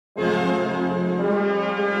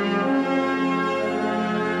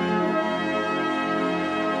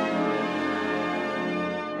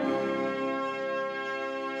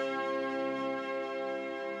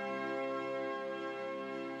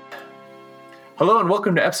Hello and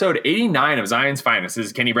welcome to episode 89 of Zion's Finest. This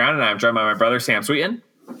is Kenny Brown and I'm joined by my brother Sam Sweeten.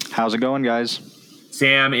 How's it going, guys?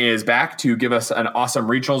 Sam is back to give us an awesome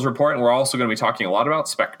regionals report, and we're also going to be talking a lot about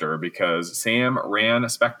Spectre because Sam ran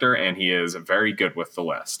Spectre and he is very good with the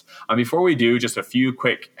list. Before we do, just a few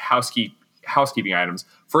quick housekeeping items.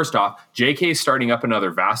 First off, JK is starting up another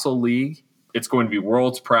Vassal League. It's going to be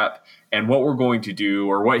Worlds Prep, and what we're going to do,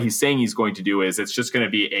 or what he's saying he's going to do, is it's just going to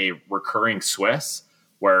be a recurring Swiss,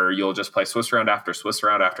 where you'll just play Swiss round after Swiss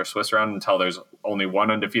round after Swiss round until there's only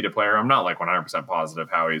one undefeated player. I'm not like 100%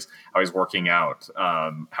 positive how he's working out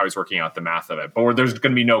the math of it, but there's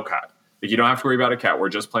going to be no cut. Like, you don't have to worry about a cut. We're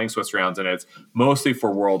just playing Swiss rounds, and it's mostly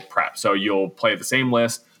for World Prep. So you'll play the same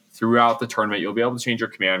list throughout the tournament. You'll be able to change your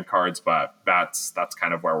command cards, but that's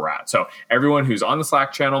kind of where we're at. So everyone who's on the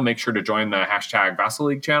Slack channel, make sure to join the hashtag Vassal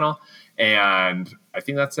League channel. And I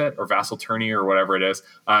think that's it, or Vassal Tourney or whatever it is,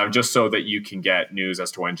 just so that you can get news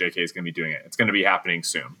as to when JK is going to be doing it. It's going to be happening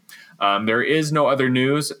soon. There is no other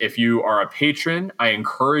news. If you are a patron, I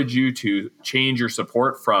encourage you to change your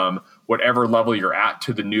support from whatever level you're at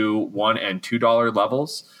to the new $1 and $2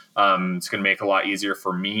 levels. It's going to make it a lot easier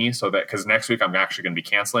for me, so that, because next week I'm actually going to be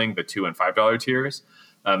canceling the $2 and $5 tiers,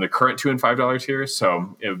 the current $2 and $5 tiers.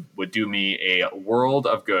 So it would do me a world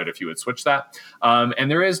of good if you would switch that.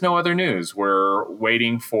 And there is no other news. We're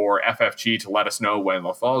waiting for FFG to let us know when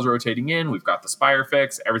Lothal is rotating in. We've got the Spire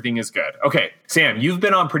fix. Everything is good. Okay, Sam, you've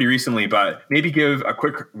been on pretty recently, but maybe give a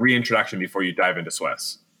quick reintroduction before you dive into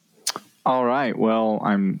Swiss. All right. Well,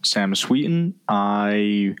 I'm Sam Sweeten.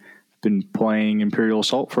 I've been playing Imperial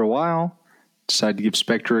Assault for a while. Decided to give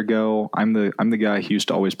Spectre a go. I'm the guy who used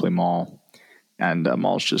to always play Maul, and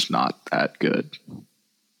Maul's just not that good.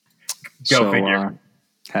 Go figure.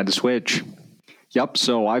 Had to switch. Yep.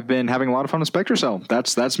 So I've been having a lot of fun with Spectre Cell.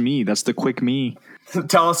 That's me. That's the quick me.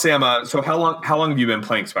 Tell us, Sam. So how long have you been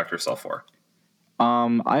playing Spectre Cell for?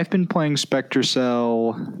 I've been playing Spectre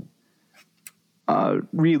Cell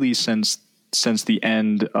really since the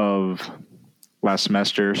end of last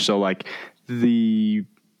semester. So like the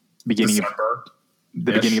beginning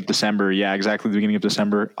of December. Yeah, exactly. The beginning of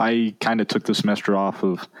December. I kind of took the semester off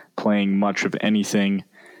of playing much of anything.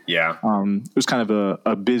 Yeah. It was kind of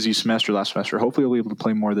a busy semester last semester. Hopefully I'll be able to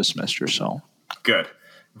play more this semester. So good.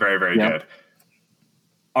 Very, very good.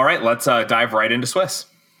 All right, let's dive right into Swiss.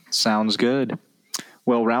 Sounds good.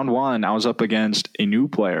 Well, round one, I was up against a new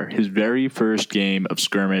player. His very first game of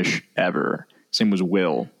skirmish ever. His name was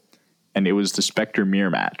Will, and it was the Spectre Mirror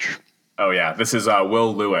match. Oh, yeah. This is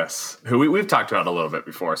Will Lewis, who we've talked about a little bit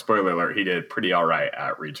before. Spoiler alert, he did pretty all right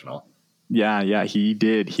at Regional. Yeah, he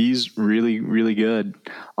did. He's really, really good.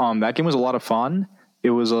 That game was a lot of fun. It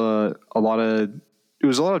was a lot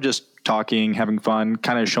of just talking, having fun,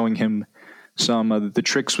 kind of showing him some of the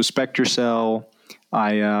tricks with Spectre Cell.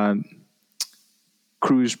 I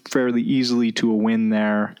cruised fairly easily to a win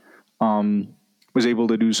there. Was able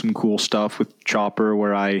to do some cool stuff with Chopper,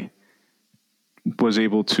 where I was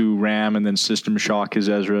able to ram and then system shock his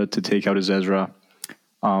Ezra to take out his Ezra.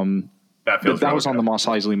 That was on the Mos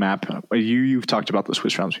Eisley map. You've talked about the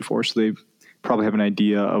Swiss rounds before, so they probably have an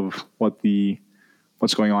idea of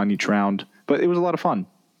what's going on each round. But it was a lot of fun.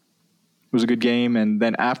 It was a good game, and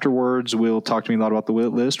then afterwards, Will talked to me a lot about the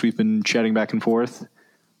list. We've been chatting back and forth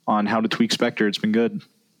on how to tweak Spectre. It's been good.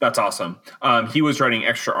 That's awesome. He was running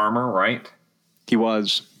extra armor, right? He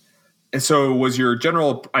was. And so was your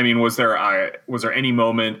general, was there any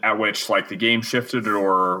moment at which like the game shifted,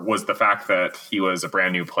 or was the fact that he was a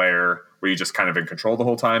brand new player, were you just kind of in control the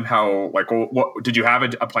whole time? How, like, what did you have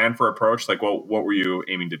a plan for approach? Like, what were you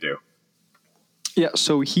aiming to do? Yeah.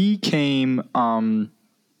 So he came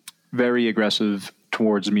very aggressive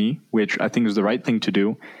towards me, which I think is the right thing to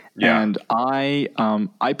do. Yeah. And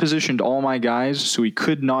I positioned all my guys so he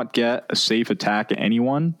could not get a safe attack at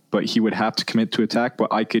anyone, but he would have to commit to attack.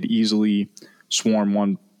 But I could easily swarm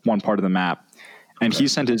one part of the map, and he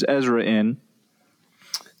sent his Ezra in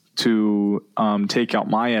to take out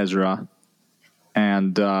my Ezra,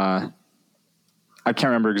 and I can't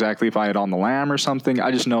remember exactly if I had on the lamb or something.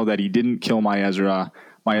 I just know that he didn't kill my Ezra.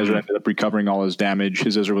 My Ezra ended up recovering all his damage.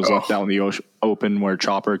 His Ezra was left out in the open where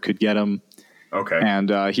Chopper could get him. Okay. And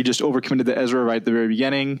he just overcommitted the Ezra right at the very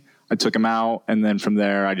beginning. I took him out, and then from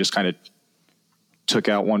there, I just kind of took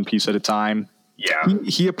out one piece at a time. Yeah.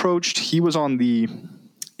 He was on the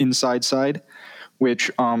inside side, which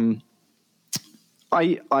I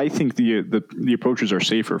think the approaches are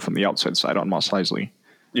safer from the outside side on Mos Eisley.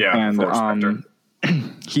 Yeah. And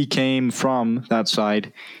he came from that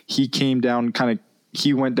side. He came down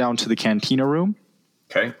he went down to the cantina room.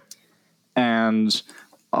 Okay. And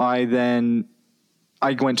I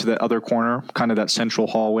went to the other corner, kind of that central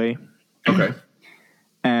hallway. Okay.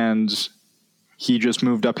 and he just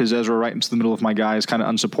moved up his Ezra right into the middle of my guys, kind of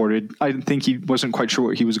unsupported. I think he wasn't quite sure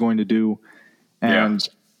what he was going to do, and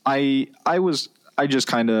I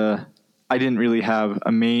didn't really have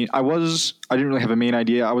a main. I didn't really have a main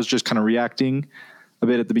idea. I was just kind of reacting a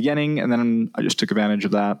bit at the beginning, and then I just took advantage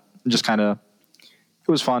of that. Just kind of,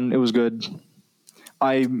 it was fun. It was good.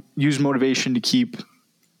 I used motivation to keep.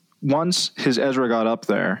 Once his Ezra got up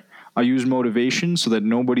there, I used motivation so that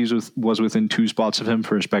nobody was within 2 spots of him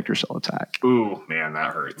for a Spectre Cell attack. Ooh, man,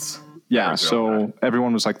 that hurts. Yeah, so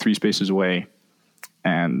everyone was like 3 spaces away,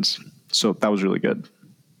 and so that was really good.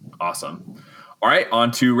 Awesome. All right,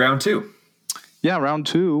 on to round 2. Yeah, round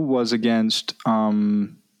 2 was against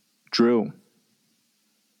Drew.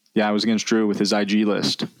 Yeah, I was against Drew with his IG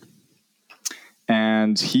list.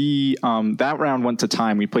 And he, that round went to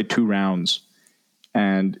time. We played 2 rounds,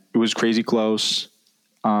 and it was crazy close.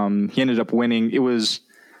 He ended up winning. It was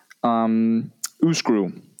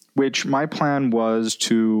Uskru, which my plan was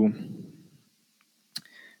to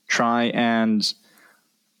try and,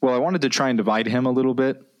 I wanted to try and divide him a little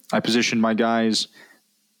bit. I positioned my guys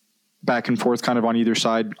back and forth kind of on either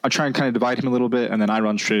side. I try and kind of divide him a little bit, and then I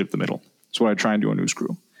run straight up the middle. That's what I try and do on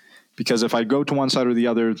Uskru. Because if I go to one side or the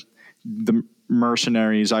other, the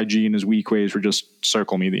mercenaries, IG, and his weak ways would just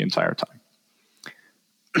circle me the entire time.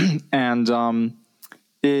 And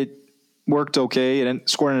it worked okay.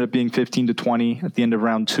 Score ended up being 15-20 at the end of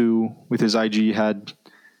round 2. With his IG had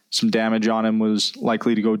some damage on him, was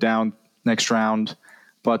likely to go down next round.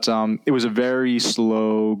 But it was a very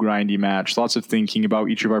slow, grindy match. Lots of thinking about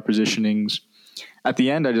each of our positionings. At the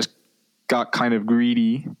end, I just got kind of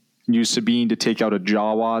greedy and used Sabine to take out a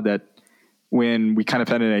Jawa that when we kind of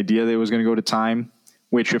had an idea that it was going to go to time,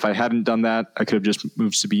 which if I hadn't done that, I could have just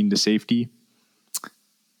moved Sabine to safety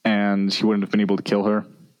and he wouldn't have been able to kill her.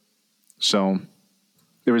 So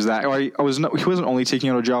there was that. He wasn't only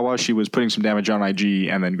taking out a Jawa, she was putting some damage on IG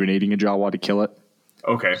and then grenading a Jawa to kill it.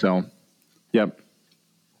 Okay. So, yep.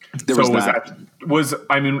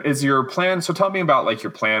 Is your plan, so tell me about like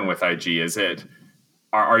your plan with IG. Is it,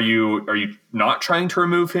 are you not trying to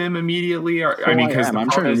remove him immediately? I'm trying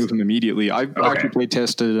to remove him immediately. I've actually play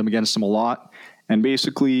tested him against him a lot. And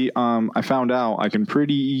basically, I found out I can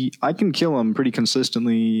kill him pretty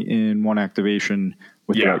consistently in 1 activation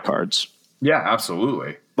with the right cards. Yeah,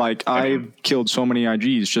 absolutely. Like I've killed so many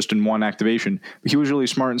IGs just in 1 activation. But he was really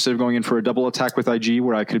smart. Instead of going in for a double attack with IG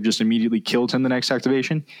where I could have just immediately killed him the next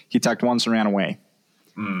activation, he attacked once and ran away.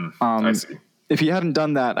 I see. If he hadn't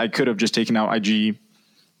done that, I could have just taken out IG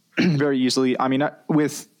very easily. I mean,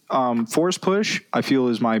 with Force Push, I feel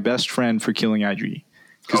is my best friend for killing IG.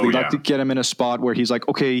 Because they like to get him in a spot where he's like,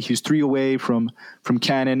 okay, he's 3 away from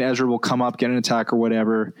cannon. Ezra will come up, get an attack or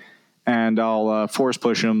whatever, and I'll Force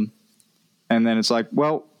Push him. And then it's like,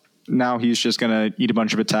 well, now he's just going to eat a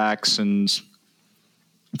bunch of attacks, and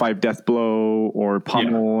if I have Death Blow or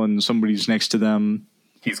Pummel and somebody's next to them,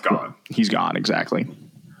 he's gone. He's gone, exactly.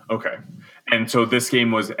 Okay. And so this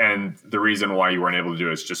game and the reason why you weren't able to do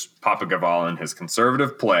it is just Papa Gaval and his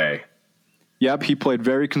conservative play. Yep, he played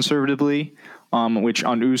very conservatively, which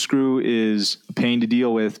on Uskru is a pain to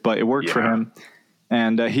deal with, but it worked for him.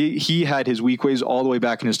 And he had his weak ways all the way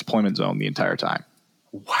back in his deployment zone the entire time.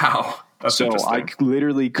 Wow. That's interesting. I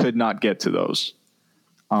literally could not get to those,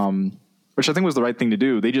 which I think was the right thing to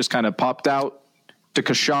do. They just kind of popped out,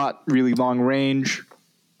 took a shot, really long range,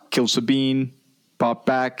 killed Sabine, popped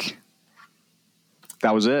back.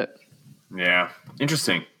 That was it. Yeah.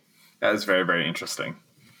 Interesting. That is very, very interesting.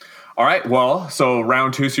 All right. Well, so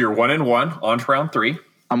round 2, so you're 1-1 on to round 3.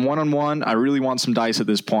 I'm 1-1. I really want some dice at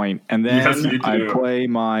this point. And then I play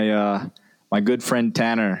my good friend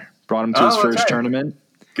Tanner. Brought him to his first tournament.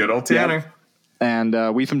 Good old Tanner. Yeah.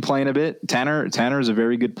 And we've been playing a bit. Tanner is a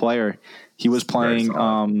very good player. He was playing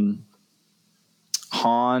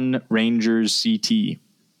Han Rangers CT.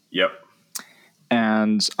 Yep.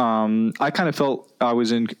 And I kind of felt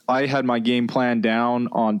I had my game plan down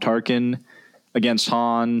on Tarkin against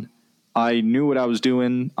Han. I knew what I was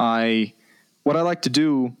doing. What I like to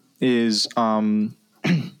do is I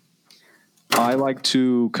like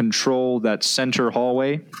to control that center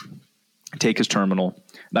hallway, take his terminal.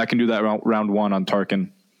 And I can do that round 1 on Tarkin.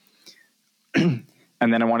 And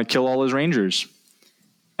then I want to kill all his Rangers.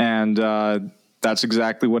 And that's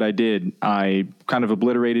exactly what I did. I kind of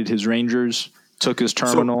obliterated his Rangers, took his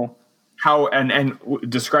terminal. So how and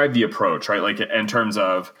describe the approach, right? Like in terms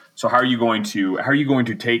of, so how are you going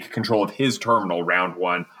to take control of his terminal round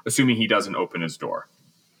 1, assuming he doesn't open his door?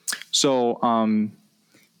 So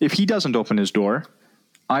if he doesn't open his door,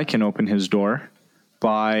 I can open his door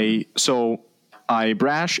I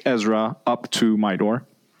brash Ezra up to my door.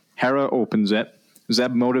 Hera opens it.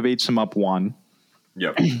 Zeb motivates him up 1.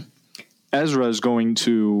 Yep. Ezra is going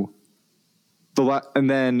to and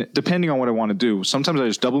then depending on what I want to do, sometimes I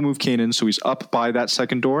just double move Kanan so he's up by that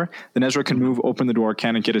second door. Then Ezra can move, open the door,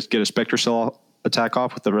 Kanan get a Spectre Cell attack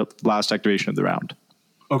off with the last activation of the round.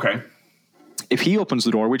 Okay. If he opens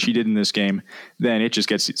the door, which he did in this game, then it just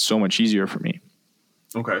gets so much easier for me.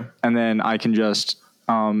 Okay. And then I can just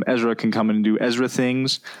Ezra can come in and do Ezra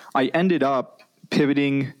things. I ended up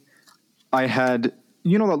pivoting. I had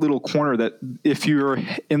that little corner that if you're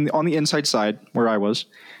on the inside side where I was.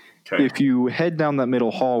 Okay. If you head down that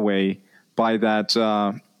middle hallway by that,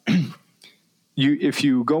 if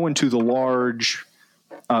you go into the large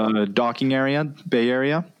docking area, bay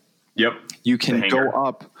area, yep, you can go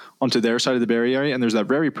up onto their side of the bay area, and there's that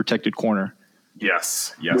very protected corner.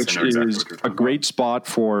 Yes, which is a great spot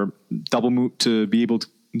for double move to be able to.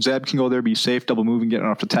 Zeb can go there, be safe, double move, and get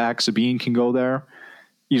off attack. Sabine can go there,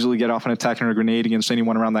 easily get off an attack and a grenade against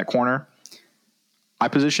anyone around that corner. I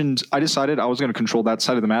decided I was going to control that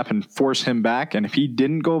side of the map and force him back. And if he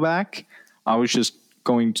didn't go back, I was just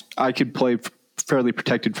I could play fairly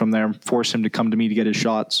protected from there, force him to come to me to get his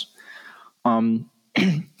shots. And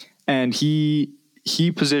he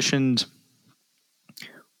positioned,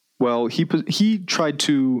 he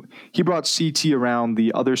brought CT around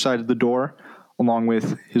the other side of the door along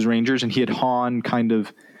with his Rangers, and he had Han kind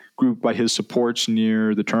of grouped by his supports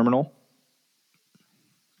near the terminal.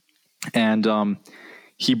 And,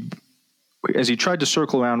 as he tried to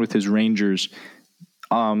circle around with his Rangers,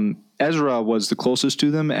 Ezra was the closest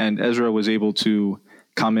to them, and Ezra was able to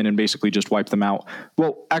come in and basically just wipe them out.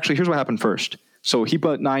 Well, actually, here's what happened first. So he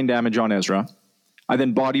put 9 damage on Ezra. I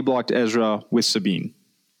then body blocked Ezra with Sabine,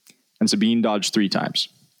 and Sabine dodged 3 times.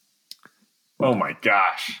 Oh my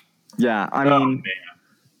gosh. Yeah, I mean,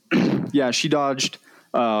 yeah, she dodged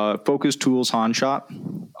Focus Tools Han shot.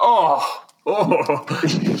 Oh.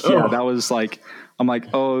 Yeah, that was like, I'm like,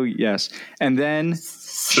 oh yes. And then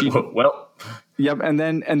yep. And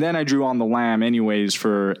then I drew on the Lamb anyways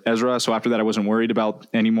for Ezra. So after that, I wasn't worried about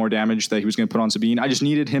any more damage that he was going to put on Sabine. I just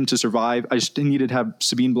needed him to survive. I just needed to have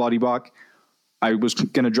Sabine bloody block. I was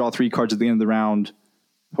going to draw 3 cards at the end of the round.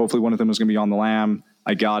 Hopefully one of them was going to be on the Lamb.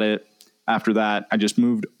 I got it. After that, I just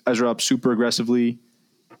moved Ezra up super aggressively.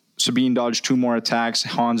 Sabine dodged 2 more attacks.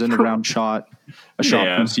 Han's end of round shot, a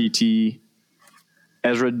shot from CT.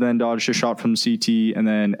 Ezra then dodged a shot from CT, and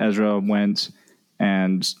then Ezra went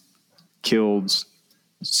and killed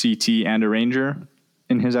CT and a Ranger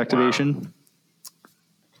in his activation. Wow.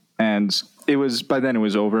 And by then it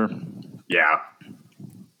was over. Yeah.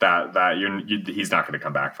 He's not going to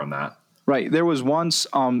come back from that. Right. There was once,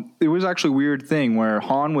 it was actually a weird thing where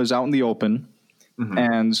Han was out in the open,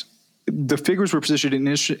 and the figures were positioned in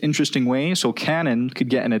an interesting way. So Kanan could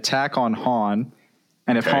get an attack on Han.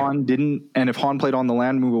 And if Han played on the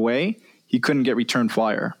land move away, he couldn't get return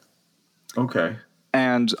fire. Okay.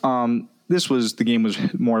 And the game was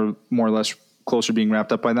more or less closer to being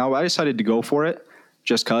wrapped up by now. But I decided to go for it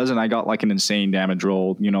just cause, and I got like an insane damage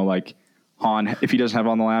roll. Like Han, if he doesn't have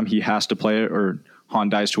on the lamb, he has to play it, or Han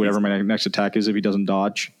dies to whatever my next attack is if he doesn't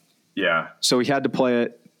dodge. Yeah. So he had to play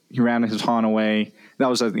it. He ran his Han away. That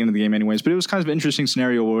was at the end of the game anyways. But it was kind of an interesting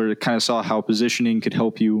scenario where it kind of saw how positioning could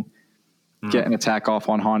help you get an attack off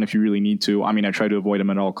on Han if you really need to. I mean, I try to avoid him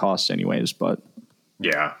at all costs anyways, but.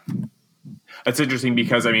 Yeah. That's interesting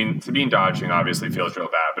because, I mean, Sabine dodging obviously feels real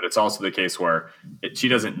bad, but it's also the case where she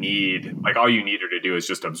doesn't need, like, all you need her to do is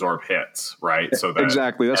just absorb hits, right? So that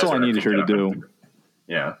exactly. That's all I needed her to do.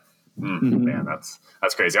 Yeah. Man, that's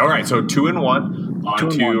crazy. All right. So 2-1 on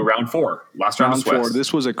to round 4. Last round of Swiss. 4.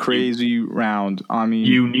 This was a crazy round. I mean,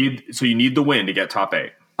 you need the win to get top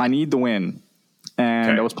 8. I need the win.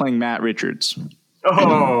 And I was playing Matt Richards.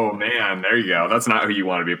 Oh, man. There you go. That's not who you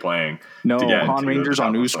want to be playing. No, Han Rangers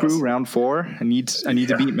on Uskru, round 4. I need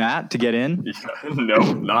to beat Matt to get in. Yeah.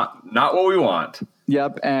 No, not what we want.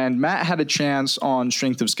 Yep. And Matt had a chance on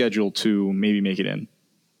strength of schedule to maybe make it in.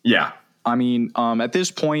 Yeah. I mean, at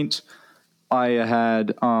this point, I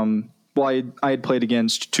had I had played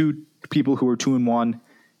against 2 people who were 2-1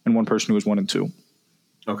 and 1 person who was 1-2.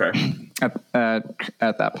 Okay.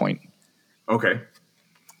 At that point. Okay.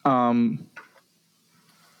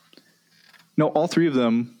 No, all 3 of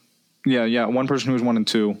them. Yeah. 1 person who was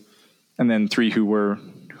 1-2, and then 3 who were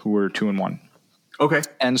 2-1. Okay.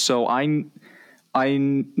 And so I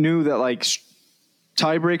knew that like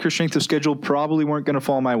tiebreaker strength of schedule probably weren't going to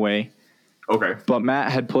fall my way. Okay. But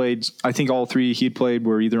Matt had played. I think all 3 he'd played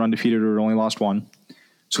were either undefeated or only lost 1.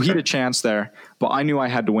 So he had a chance there. But I knew I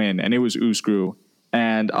had to win, and it was Uskru.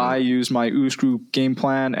 And I used my Uskru game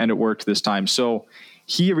plan, and it worked this time. So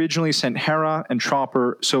he originally sent Hera and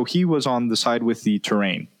Chopper, so he was on the side with the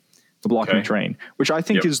terrain, the blocking terrain, which I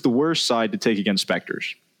think is the worst side to take against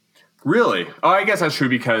Spectres. Really? Oh, I guess that's true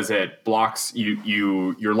because it blocks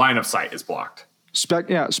your line of sight is blocked.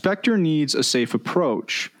 Spectre needs a safe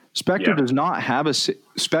approach. Spectre does not have a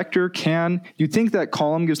Spectre can. You'd think that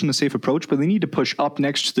column gives them a safe approach, but they need to push up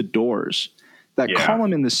next to the doors. That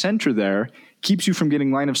column in the center there keeps you from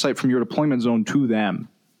getting line of sight from your deployment zone to them.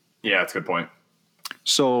 Yeah, that's a good point.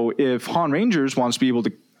 So if Han Rangers wants to be able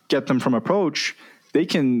to get them from approach, they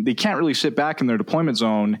can't really sit back in their deployment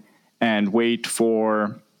zone and wait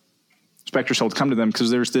for Spectre Cell to come to them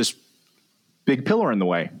because there's this big pillar in the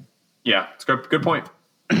way. Yeah, it's a good point.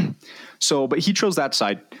 So, but he chose that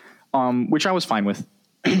side, which I was fine with.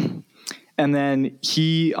 And then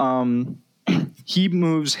he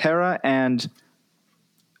moves Hera and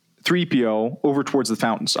 3PO over towards the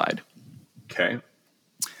fountain side. Okay.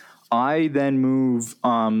 I then move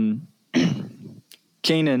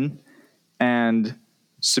Kanan and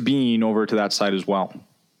Sabine over to that side as well.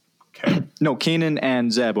 Okay. No, Kanan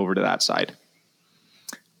and Zeb over to that side.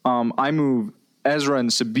 I move Ezra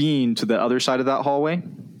and Sabine to the other side of that hallway.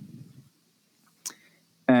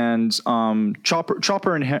 And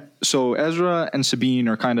Chopper and so Ezra and Sabine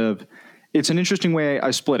are kind of, it's an interesting way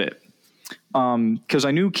I split it. Because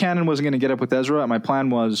I knew Kanan wasn't going to get up with Ezra. And my plan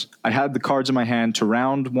was I had the cards in my hand to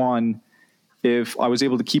round one. If I was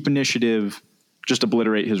able to keep initiative, just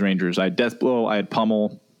obliterate his Rangers. I had Death Blow. I had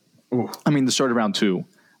Pummel. Ooh. I mean, the start of round 2,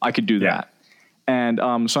 I could do that. And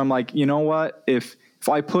so I'm like, you know what? If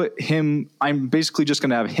I put him, I'm basically just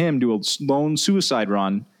going to have him do a lone suicide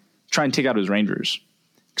run, try and take out his Rangers.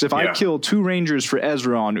 Because if I kill 2 Rangers for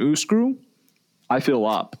Ezra on Uskru, I fill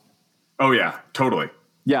up. Oh, yeah, totally.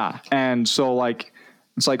 Yeah, and so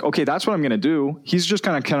it's like, okay, that's what I'm going to do. He's just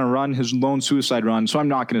going to kind of run his lone suicide run, so I'm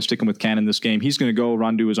not going to stick him with Kanan this game. He's going to go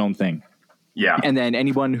run, do his own thing. Yeah. And then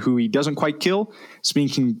anyone who he doesn't quite kill, Sabine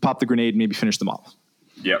can pop the grenade and maybe finish them off.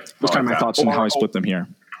 Yep. That's kind of my thoughts on how I split them here.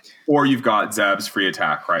 Or you've got Zeb's free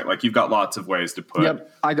attack, right? Like you've got lots of ways to put.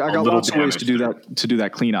 Yep, I got lots of ways to do that. To do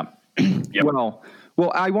that cleanup. Yep.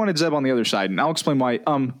 Well, I wanted Zeb on the other side, and I'll explain why.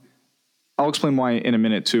 I'll explain why in a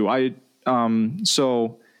minute too.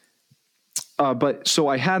 So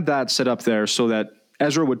I had that set up there so that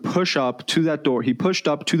Ezra would push up to that door. He pushed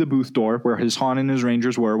up to the booth door where his Han and his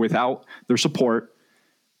Rangers were without their support,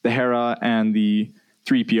 the Hera and the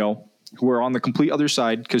 3PO, who were on the complete other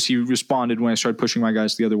side because he responded when I started pushing my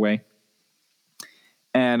guys the other way.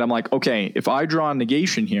 And I'm like, okay, if I draw a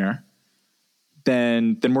negation here,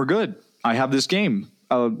 then we're good. I have this game.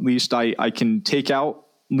 At least I can take out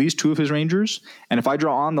at least 2 of his Rangers. And if I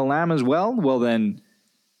draw on the Lamb as well then,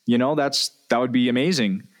 that would be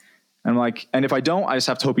amazing. And I'm like, and if I don't, I just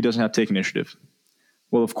have to hope he doesn't have to take initiative.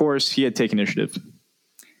 Well, of course, he had taken initiative.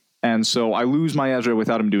 And so I lose my Ezra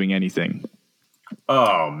without him doing anything.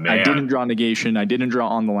 Oh, man. I didn't draw negation. I didn't draw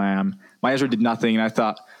on the Lamb. My Ezra did nothing. And I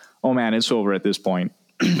thought, oh, man, it's over at this point.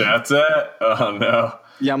 That's it? Oh, no.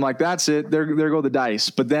 Yeah, I'm like, that's it. There go the dice.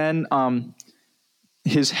 But then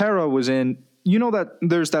his Hera was in, that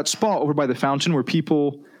there's that spot over by the fountain where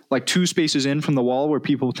people, like 2 spaces in from the wall, where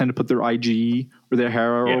people tend to put their IG or their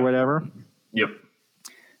Hera or whatever. Yep.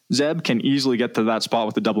 Zeb can easily get to that spot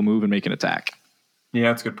with a double move and make an attack. Yeah,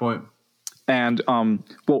 that's a good point. And,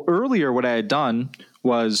 earlier what I had done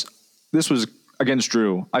was, this was against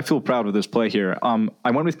Drew. I feel proud of this play here.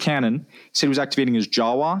 I went with Kanan. He said he was activating his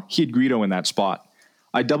Jawa. He had Greedo in that spot.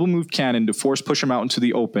 I double moved Kanan to force push him out into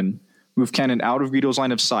the open, move Kanan out of Greedo's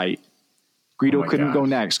line of sight. Greedo couldn't go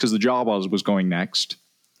next because the Jawa was going next.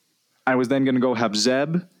 I was then going to go have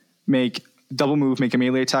Zeb make double move, make a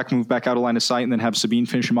melee attack, move back out of line of sight, and then have Sabine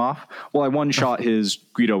finish him off. Well, I one-shot his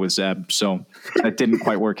Greedo with Zeb, so that didn't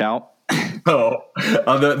quite work out.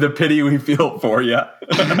 The pity we feel for you.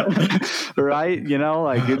 Right?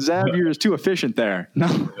 Zeb, you're just too efficient there.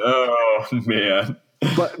 No. Oh, man.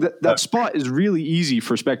 But that spot is really easy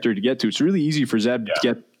for Spectre to get to. It's really easy for Zeb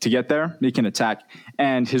to get there, make an attack.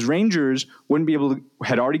 And his Rangers wouldn't be able to,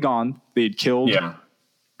 had already gone. They had killed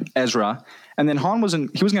Ezra. And then Han he was going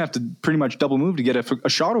to have to pretty much double move to get a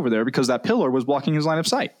shot over there because that pillar was blocking his line of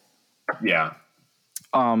sight. Yeah.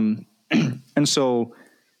 And so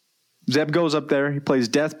Zeb goes up there. He plays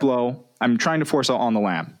Death Blow. I'm trying to force out on the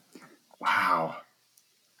Lamb. Wow.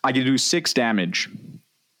 I can do 6 damage.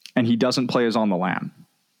 And he doesn't play as on the Lamb.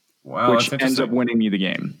 Wow. Which ends up winning me the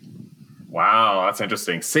game. Wow, that's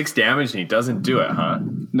interesting. 6 damage and he doesn't do it, huh?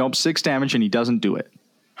 Nope, 6 damage and he doesn't do it.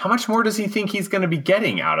 How much more does he think he's going to be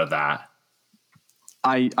getting out of that?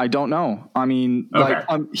 I don't know. I mean,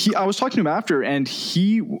 I was talking to him after, and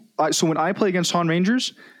so when I play against Han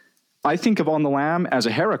Rangers, I think of On the Lam as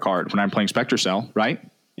a Hera card when I'm playing Spectre Cell, right?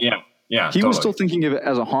 Yeah. Yeah. He was still thinking of it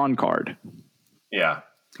as a Han card. Yeah.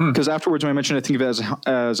 Because afterwards, when I mentioned I think of it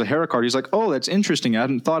as a Hera card, he's like, "Oh, that's interesting. I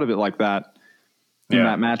hadn't thought of it like that in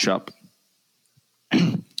that matchup."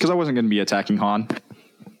 Because I wasn't going to be attacking Han.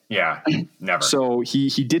 Yeah, never. So he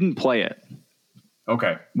didn't play it.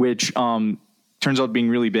 Okay. Which turns out being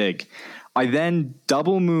really big. I then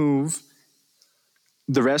double move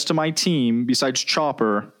the rest of my team, besides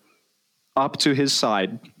Chopper, up to his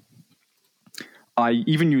side. I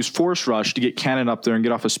even use Force Rush to get Cannon up there and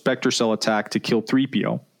get off a Spectre Cell attack to kill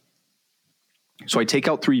 3PO. So I take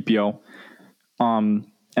out 3PO,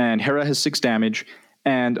 and Hera has 6 damage,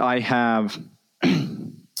 and I have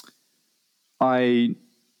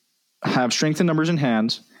strength in numbers in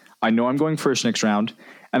hand. I know I'm going first next round,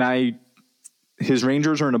 and his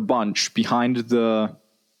Rangers are in a bunch behind the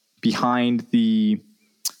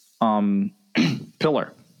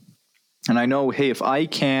pillar. And I know, hey, if I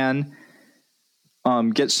can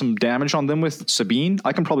get some damage on them with Sabine,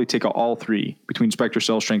 I can probably take out all 3 between Spectre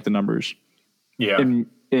Cell, strength, and numbers. Yeah. In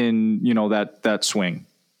that swing.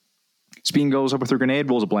 Sabine goes up with her grenade,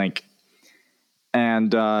 rolls a blank.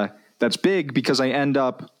 And that's big because I end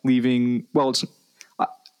up leaving. Well,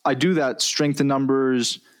 I do that strength and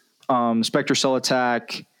numbers, Spectre Cell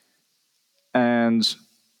attack, and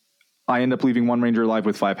I end up leaving one Ranger alive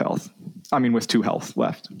with 5 health. I mean, with 2 health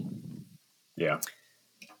left. Yeah.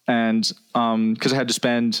 And because I had to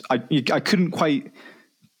spend, I couldn't quite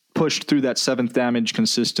push through that 7th damage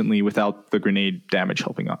consistently without the grenade damage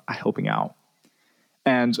helping out.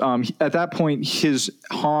 And at that point, his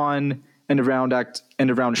Han end of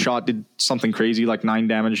round shot did something crazy, like 9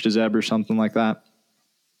 damage to Zeb or something like that.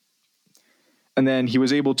 And then he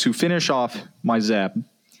was able to finish off my Zeb.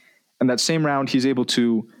 And that same round, he's able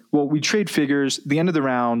to, well, we trade figures. The end of the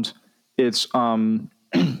round, it's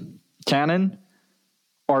Cannon,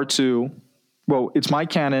 R2. Well, it's my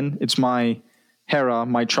Cannon, it's my Hera,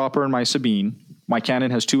 my Chopper, and my Sabine. My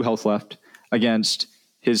Cannon has 2 health left against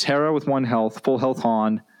his Hera with 1 health, full health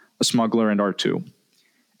Han, a Smuggler, and R2.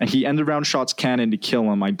 And he end of round shots Cannon to kill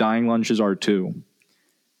him. My Dying Lunge is R2.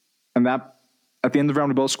 And that, at the end of the round,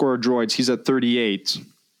 we both score our droids. He's at 38.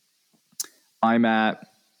 I'm at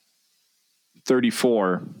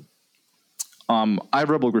 34. I have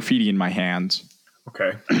Rebel Graffiti in my hand.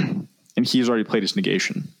 Okay. And he's already played his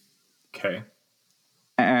negation. Okay.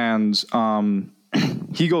 And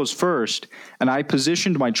he goes first, and I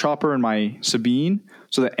positioned my Chopper and my Sabine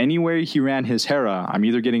so that anywhere he ran his Hera, I'm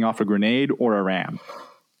either getting off a grenade or a ram.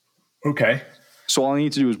 Okay. So all I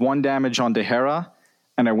need to do is 1 damage onto Hera,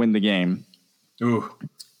 and I win the game. Ooh.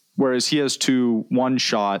 Whereas he has to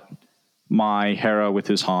one-shot my Hera with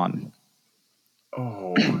his Han.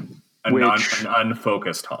 Oh. An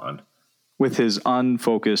unfocused Han. With his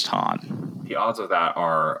unfocused Han. The odds of that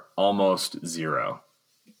are almost 0.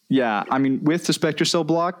 Yeah, I mean, with the Spectre Cell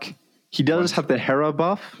block, he does have the Hera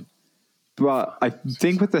buff, but I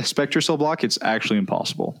think with the Spectre Cell block, it's actually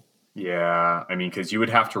impossible. Yeah, I mean, because you would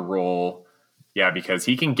have to roll. Yeah, because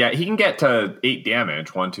he can get to 8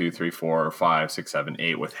 damage. 1, 2, 3, 4, 5, 6, 7,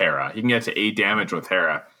 8 with Hera. He can get to 8 damage with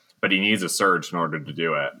Hera, but he needs a surge in order to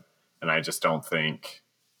do it. And I just don't think.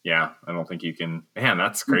 Yeah, I don't think you can. Man,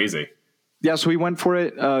 that's crazy. Yeah, so he went for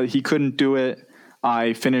it. He couldn't do it.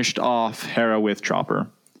 I finished off Hera with Chopper.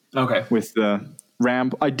 Okay. With the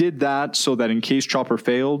ram. I did that so that in case Chopper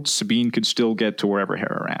failed, Sabine could still get to wherever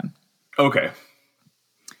Hera ran. Okay.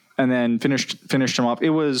 And then finished him off. It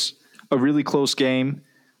was a really close game.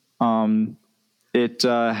 It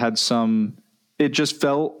had some. It just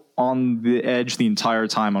felt on the edge the entire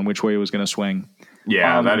time on which way it was going to swing.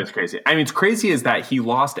 Yeah, that is crazy. I mean, it's crazy is that he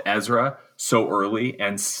lost Ezra so early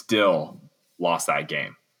and still lost that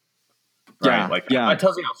game. Right? That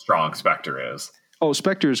tells you how strong Spectre is. Oh,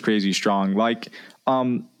 Spectre is crazy strong. Like,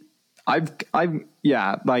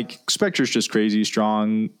 Spectre's just crazy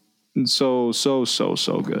strong. And so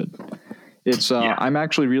good. It's I'm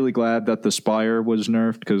actually really glad that the Spire was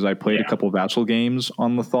nerfed because I played a couple of Vassal games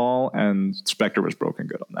on Lothal and Spectre was broken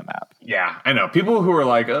good on that map. Yeah, I know. People who are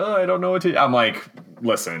like, oh, I don't know what to do. I'm like,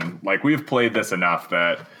 listen, like we've played this enough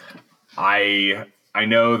that I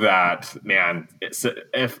know that, man,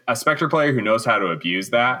 if a Spectre player who knows how to abuse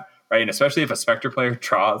that, right, and especially if a Spectre player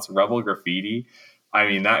draws Rebel Graffiti, I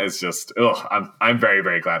mean, that is just, I'm very,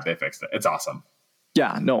 very glad they fixed it. It's awesome.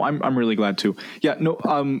 Yeah, no, I'm really glad too. Yeah, no,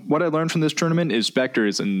 what I learned from this tournament is Spectre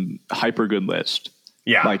is a hyper good list.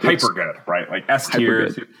 Yeah, like hyper good, right? Like S tier.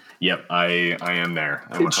 Yep, I am there.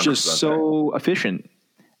 It's just so efficient,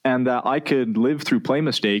 and that I could live through play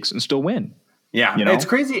mistakes and still win. Yeah, it's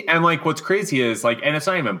crazy. And like, what's crazy is like, and it's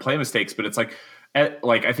not even play mistakes, but it's like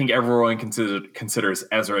like I think everyone considers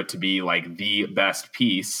Ezra to be like the best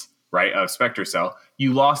piece, right, of Spectre Cell.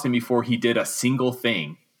 You lost him before he did a single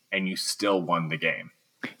thing, and you still won the game.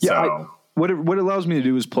 Yeah. So what it allows me to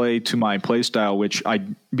do is play to my play style, which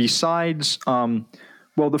besides,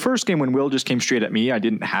 well, the first game when Will just came straight at me, I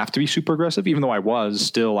didn't have to be super aggressive, even though I was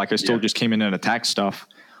still I still just came in and attacked stuff.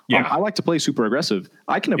 Yeah. I like to play super aggressive.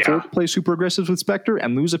 I can afford to play super aggressive with Spectre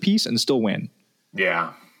and lose a piece and still win.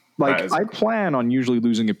 Yeah. Like I plan on usually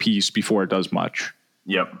losing a piece before it does much.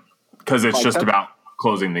 Yep. Because it's just about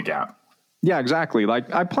closing the gap. Yeah, exactly.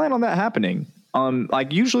 Like I plan on that happening.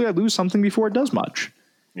 Like usually I lose something before it does much.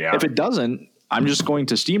 Yeah. If it doesn't, I'm just going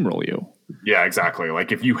to steamroll you. Yeah, exactly.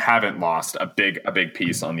 Like if you haven't lost a big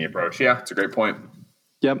piece on the approach. Yeah, it's a great point.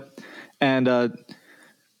 Yep. And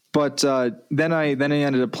but then I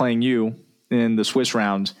ended up playing you in the Swiss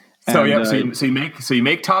round. So and, so you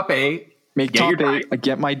make top 8. Make top 8. I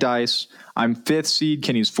get my dice. I'm 5th seed.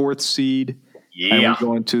 Kenny's 4th seed. Yeah. And we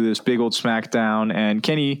go into this big old smackdown. And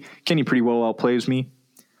Kenny pretty well outplays me.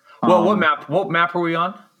 Well, what map are we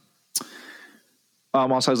on?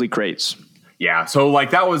 Mos Eisley Crates. Yeah. So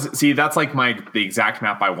like that's like the exact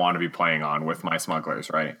map I want to be playing on with my smugglers,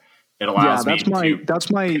 right? It allows me to.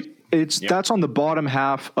 That's on the bottom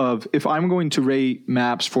half of, if I'm going to rate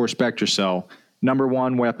maps for Spectre Cell, number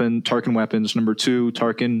 1, Tarkin weapons. Number 2,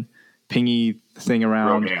 Tarkin pingy thing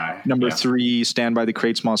around. Number 3, stand by the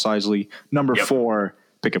crates, Mos Eisley. Number 4,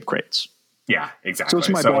 pick up crates. Yeah, exactly. So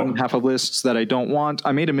it's my bottom half of lists that I don't want.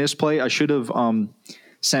 I made a misplay. I should have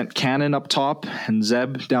sent Cannon up top and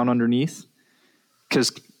Zeb down underneath,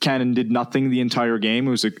 because Cannon did nothing the entire game.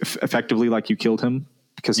 It was effectively like you killed him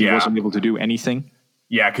because he wasn't able to do anything.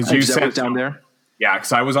 Yeah, because you sent down there. Yeah,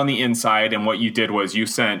 because I was on the inside, and what you did was you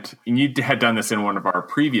had done this in one of our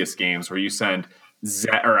previous games where you sent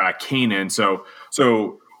Kanan.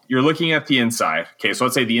 So you're looking at the inside. Okay, so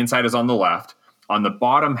let's say the inside is on the left. On the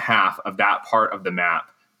bottom half of that part of the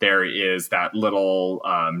map, there is that little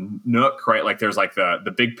nook, right? Like there's like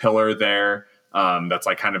the big pillar there that's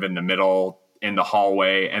like kind of in the middle in the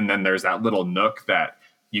hallway, and then there's that little nook that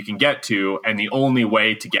you can get to, and the only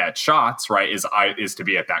way to get shots, right, is to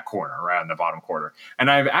be at that corner, right on the bottom corner. And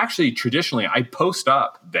I've actually traditionally I post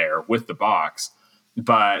up there with the box,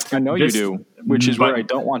 but I know you do, which is where I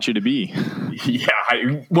don't want you to be. Yeah,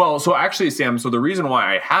 so actually, Sam, so the reason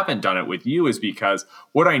why I haven't done it with you is because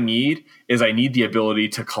what I need the ability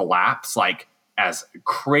to collapse, like as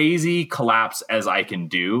crazy collapse as I can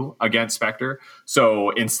do against Spectre.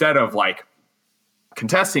 So instead of like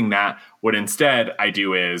contesting that, what instead I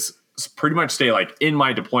do is pretty much stay like in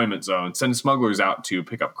my deployment zone, send smugglers out to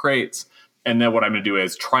pick up crates, and then what I'm going to do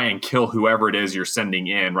is try and kill whoever it is you're sending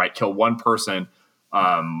in, right? Kill one person,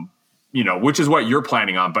 which is what you're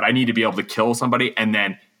planning on, but I need to be able to kill somebody and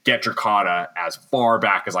then get Drakata as far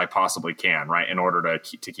back as I possibly can, right, in order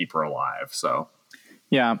to keep her alive. So,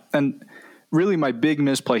 yeah, and really my big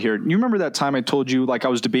misplay here. You remember that time I told you, like I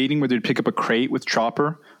was debating whether to pick up a crate with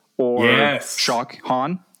Chopper or shock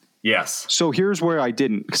Han? Yes. So here's where I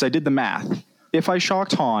didn't, because I did the math. If I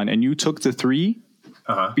shocked Han and you took the 3,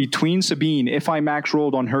 between Sabine, if I max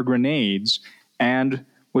rolled on her grenades and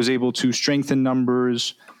was able to strengthen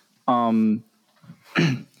numbers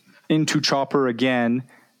into Chopper again,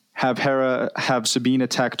 have Sabine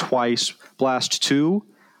attack twice, blast 2,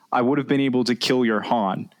 I would have been able to kill your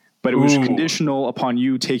Han. But it was conditional upon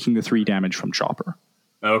you taking the 3 damage from Chopper.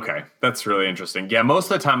 Okay, that's really interesting. Yeah,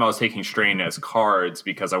 most of the time I was taking strain as cards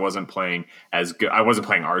because I wasn't playing as good. I wasn't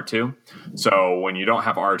playing R2. So when you don't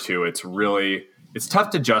have R2, it's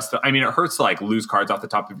tough to just. I mean, it hurts to like lose cards off the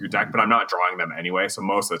top of your deck, but I'm not drawing them anyway. So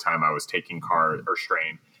most of the time I was taking card or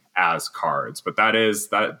strain as cards. But that is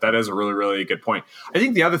a really, really good point. I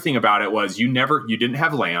think the other thing about it was you didn't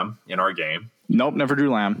have Lamb in our game. Nope, never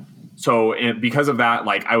drew Lamb. So because of that,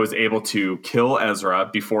 like I was able to kill Ezra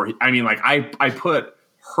before. I put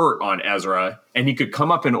hurt on Ezra and he could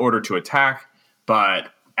come up in order to attack, but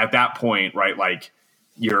at that point, right, like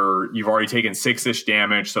you've already taken 6-ish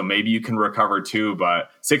damage, so maybe you can recover 2,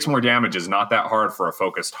 but 6 more damage is not that hard for a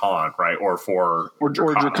focused haunt, right, or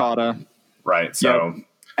Drakata, right? So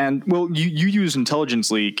and well, you use Intelligence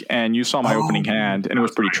Leak and you saw my opening hand and it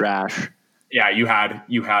was pretty trash. Yeah, you had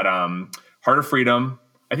Heart of Freedom.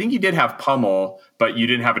 I think you did have Pummel, but you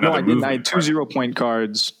didn't have another movement. I had 2 0-point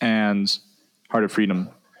cards and Heart of Freedom.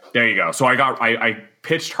 There you go. So I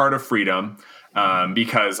pitched Heart of Freedom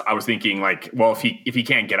because I was thinking like, well, if he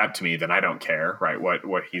can't get up to me, then I don't care, right?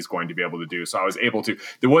 What he's going to be able to do. So I was able to.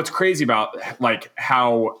 What's crazy about like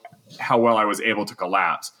how well I was able to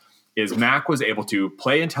collapse is Mac was able to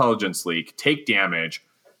play Intelligence Leak, take damage,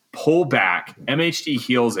 pull back. MHD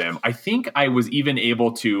heals him. I think I was even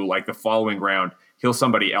able to, like, the following round, heal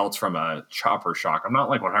somebody else from a chopper shock. I'm not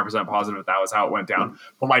like 100% positive if that was how it went down,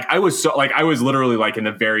 but like I was literally like in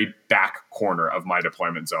the very back corner of my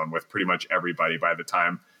deployment zone with pretty much everybody by the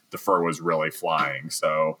time the fur was really flying.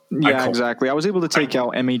 So yeah, exactly. I was able to take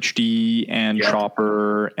out MHD and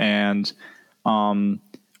Chopper, and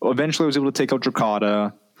eventually I was able to take out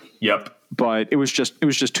Drakata. Yep. But it was just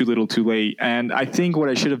too little, too late. And I think what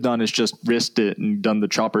I should have done is just risked it and done the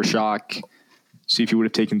chopper shock. See if he would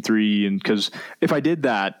have taken 3, and because if I did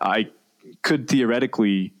that, I could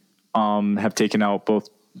theoretically have taken out both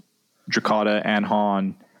Drakata and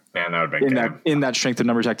Han. Man, that would have been in that strength of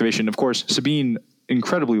numbers activation. Of course, Sabine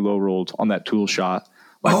incredibly low rolled on that tool shot.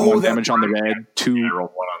 Like 1 damage on the red, 2. Yeah, I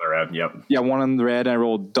rolled 1 on the red. Yep. Yeah, 1 on the red. And I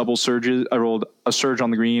rolled double surges. I rolled a surge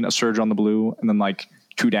on the green, a surge on the blue, and then like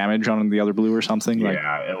 2 damage on the other blue or something.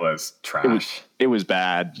 Yeah, it was trash. It was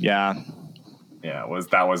bad. Yeah. Yeah,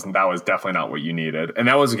 that was definitely not what you needed, and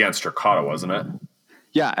that was against Drakata, wasn't it?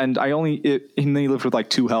 Yeah, and and then he lived with like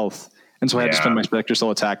 2 health, and so I had to spend my Spectre Cell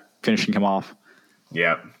attack finishing him off.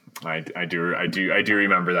 Yeah, I do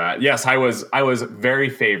remember that. Yes, I was very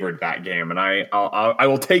favored that game, and I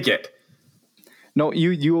will take it. No,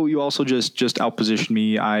 you also just outpositioned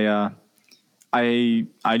me. I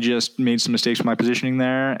just made some mistakes with my positioning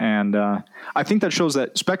there, and I think that shows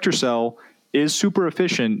that Spectre Cell is super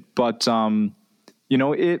efficient, but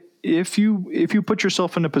if you put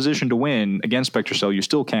yourself in a position to win against Spectre Cell, you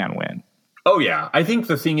still can win. Oh yeah, I think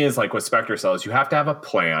the thing is, like with Spectre Cells, you have to have a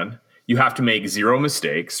plan. You have to make 0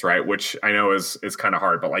 mistakes, right? Which I know is kind of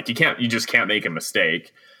hard, but like you just can't make a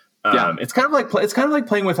mistake. It's kind of like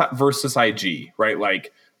playing with versus IG, right?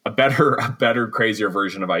 Like a better, crazier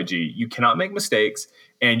version of IG. You cannot make mistakes,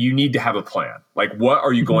 and you need to have a plan. Like, what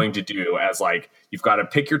are you going to do? As like, you've got to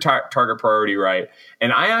pick your target priority right.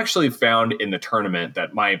 And I actually found in the tournament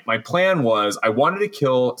that my plan was I wanted to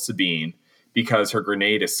kill Sabine because her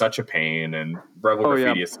grenade is such a pain, and Rebel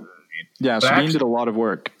Graffiti is such a pain. Yeah, but Sabine did a lot of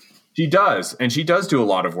work. She does, and she does do a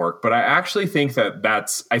lot of work. But I actually think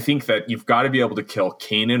I think that you've got to be able to kill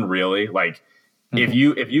Kanan. Really, like if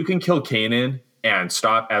you can kill Kanan and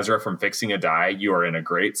stop Ezra from fixing a die, you are in a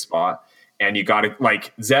great spot. And you got to,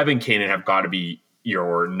 like, Zeb and Kanan have got to be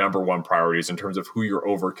your number 1 priorities in terms of who you're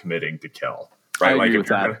overcommitting to kill. Right? I agree with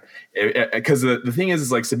that. Because the thing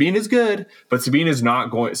is like Sabine is good, but Sabine is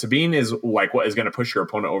like what is going to push your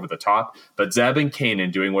opponent over the top. But Zeb and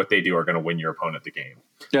Kanan doing what they do are going to win your opponent the game.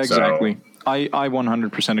 Yeah, exactly. I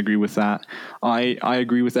 100% agree with that. I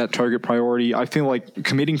agree with that target priority. I feel like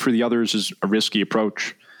committing for the others is a risky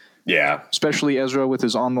approach. Yeah. Especially Ezra with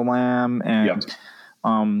his on the lam, and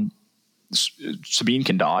Sabine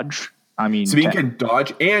can dodge. I mean, Sabine can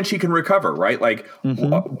dodge and she can recover, right? Like,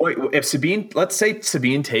 if Sabine, let's say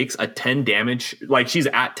Sabine takes a 10 damage, like she's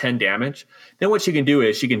at 10 damage, then what she can do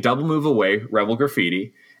is she can double move away Rebel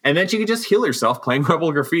Graffiti, and then she can just heal herself playing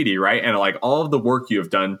Rebel Graffiti, right? And like all of the work you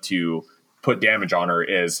have done to put damage on her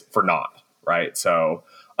is for naught, right? So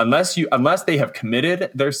unless they have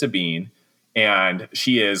committed their Sabine and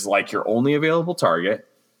she is like your only available target,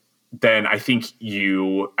 then I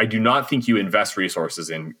do not think you invest resources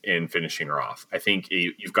in finishing her off. I think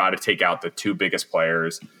you've got to take out the 2 biggest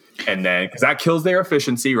players, and then because that kills their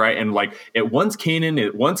efficiency, right? And like once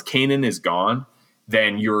Kanan is gone,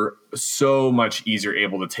 then you're so much easier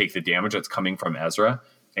able to take the damage that's coming from Ezra,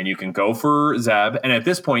 and you can go for Zeb. And at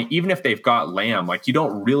this point, even if they've got Lamb, like you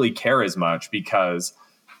don't really care as much because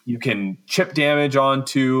you can chip damage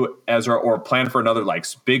onto Ezra or plan for another like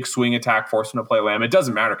big swing attack, force him to play Lamb. It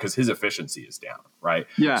doesn't matter because his efficiency is down, right?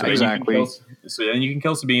 Yeah, so exactly. So then you can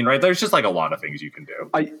kill Sabine, right? There's just like a lot of things you can do.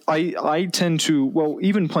 I tend to, well,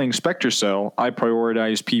 even playing Spectre Cell, I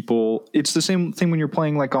prioritize people. It's the same thing when you're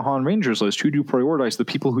playing like a Han Rangers list. Who do you prioritize? The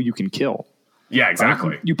people who you can kill. Yeah,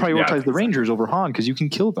 exactly. You prioritize the Rangers over Han because you can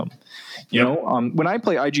kill them. You know, when I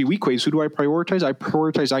play IG Weakways, who do I prioritize? I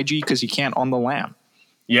prioritize IG because he can't on the Lamb.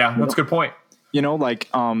 Yeah, that's a good point. You know, like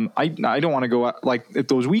I don't want to go like if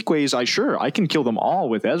those Weakways. I can kill them all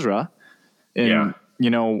with Ezra, in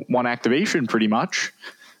one activation pretty much.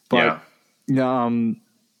 But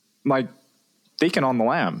like they can on the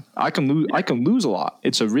Lamb. I can lose a lot.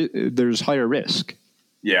 There's higher risk.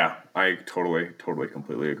 Yeah, I totally,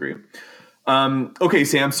 completely agree. Okay,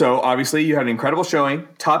 Sam. So obviously you had an incredible showing.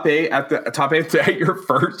 Top 8 at your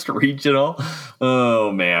first regional.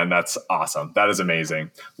 Oh man, that's awesome. That is amazing.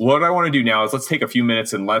 What I want to do now is let's take a few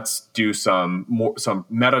minutes and let's do some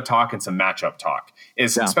meta talk and some matchup talk.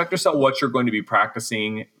 Is Spectre Cell what you're going to be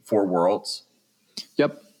practicing for Worlds?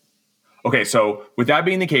 Yep. Okay, so with that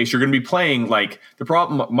being the case, you're going to be playing like the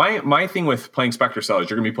problem. My thing with playing Spectre Cell is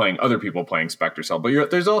you're going to be playing other people playing Spectre Cell,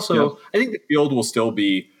 but there's also I think the field will still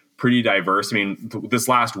be pretty diverse. I mean, this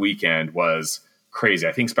last weekend was crazy.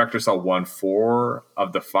 I think Spectre Cell won 4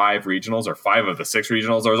 of the 5 regionals or 5 of the 6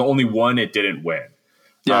 regionals. There was only one it didn't win.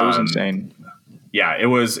 Yeah, it was insane. Yeah, it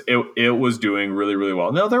was doing really, really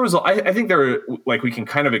well. No, there was I think there were, like, we can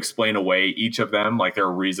kind of explain away each of them. Like, there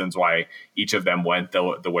are reasons why each of them went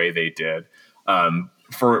the way they did.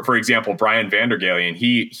 For example, Brian Vandergalen,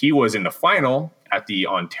 he was in the final at the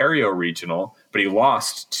Ontario regional, but he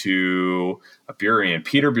lost to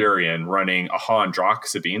Peter Burian running a Han Drock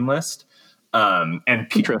Sabine list. And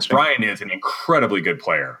Brian is an incredibly good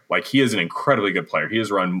player. Like, he is an incredibly good player. He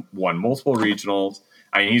has won multiple regionals.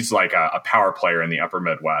 I mean, he's like a power player in the upper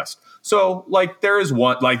Midwest. So, like, there is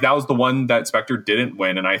one, like, that was the one that Spectre didn't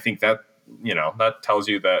win. And I think that, that tells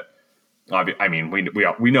you that, I mean,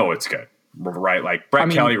 we know it's good, right? Like, Brett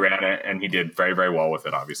Kelly ran it and he did very, very well with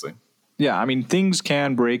it, obviously. Yeah. I mean, things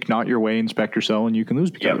can break not your way in Spectre Cell and you can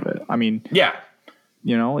lose because of it. I mean, yeah,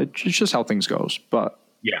 it's just how things goes, but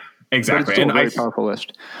yeah, exactly. But it's still a very powerful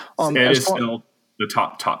list. It is still the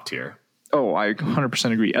top tier. Oh, I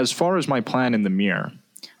 100% agree. As far as my plan in the mirror,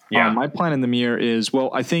 my plan in the mirror is, well,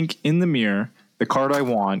 I think in the mirror, the card I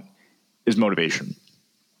want is motivation.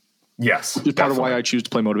 Yes. Which is part of why I choose to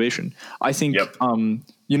play motivation. I think,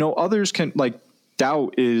 others can, like,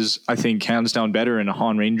 Doubt is, I think, hands down better in a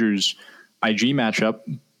Han Rangers IG matchup,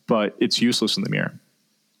 but it's useless in the mirror.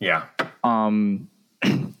 Yeah.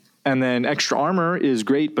 And then extra armor is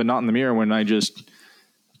great, but not in the mirror when I just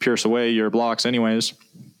pierce away your blocks anyways.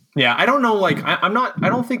 Yeah, I don't know. Like, I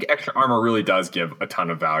don't think extra armor really does give a ton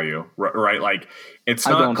of value, right? Like, it's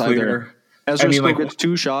not clear. Ezra still gets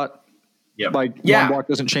 2-shot. Yep. Like, one block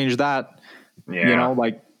doesn't change that. Yeah.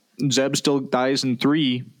 Like, Zeb still dies in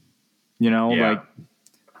 3. Like,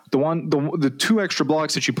 the 2 extra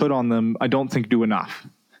blocks that you put on them, I don't think do enough.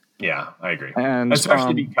 Yeah, I agree. And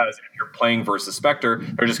especially because if you're playing versus Spectre,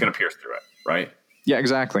 they're just going to pierce through it, right? Yeah,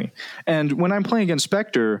 exactly. And when I'm playing against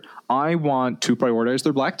Spectre, I want to prioritize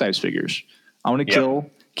their Black Dice figures. I want to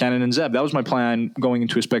kill Cannon and Zeb. That was my plan going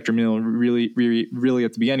into a Spectre meal really, really, really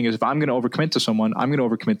at the beginning, is if I'm going to overcommit to someone, I'm going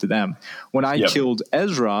to overcommit to them. When I killed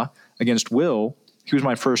Ezra against Will, he was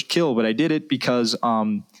my first kill, but I did it because,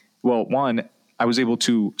 one, I was able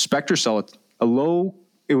to Spectre Cell a low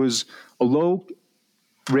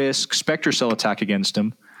risk Spectre Cell attack against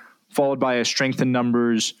him, followed by a strength in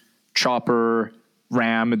numbers, chopper,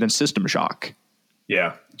 ram, and then system shock.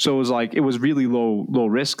 Yeah. So it was really low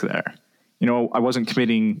risk there. I wasn't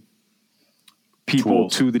committing people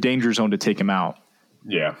to the danger zone to take him out.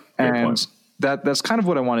 Yeah. And that's kind of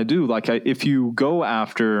what I want to do. Like, if you go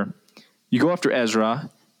after Ezra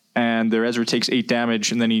and their Ezra takes 8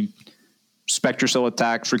 damage and then he Spectre Cell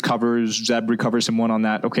attacks, recovers, Zeb recovers him 1 on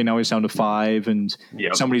that. Okay, now he's down to 5 and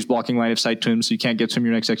somebody's blocking line of sight to him, so you can't get to him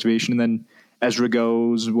your next activation. And then Ezra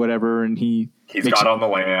goes, whatever, and he's got on the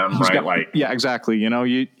lamb, right? Yeah, exactly.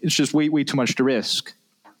 It's just way too much to risk.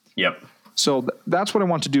 Yep. So that's what I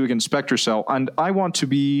want to do against Spectre Cell, and I want to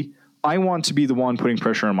be the one putting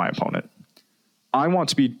pressure on my opponent. I want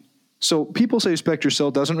to be. So people say Spectre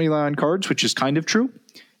Cell doesn't rely on cards, which is kind of true.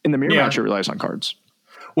 In the mirror match, it relies on cards.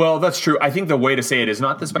 Well, that's true. I think the way to say it is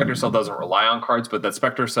not that Spectre Cell doesn't rely on cards, but that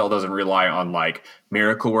Spectre Cell doesn't rely on, like,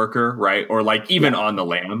 Miracle Worker, right? Or, like, even on the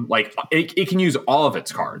Lamb. Like, it can use all of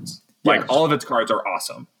its cards. Like, all of its cards are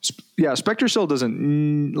awesome. Yeah, Spectre Cell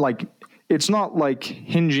doesn't, it's not like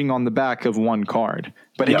hinging on the back of one card,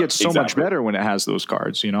 but it gets so much better when it has those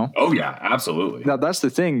cards, Oh, yeah, absolutely. Now, that's the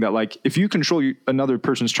thing that, like, if you control another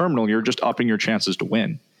person's terminal, you're just upping your chances to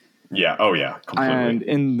win. Yeah. Oh, yeah. Completely. And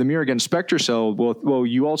in the mirror against Spectre Cell, well,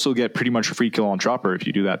 you also get pretty much a free kill on Chopper if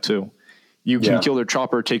you do that too. You can kill their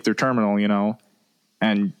Chopper, take their terminal,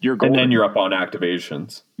 and you're golden. And then you're up on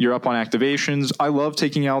activations. I love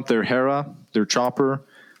taking out their Hera, their Chopper.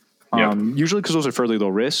 Usually because those are fairly low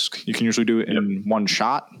risk. You can usually do it in one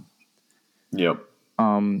shot. Yep.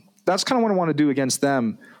 That's kind of what I want to do against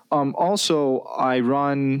them. Also, I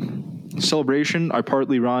run Celebration. I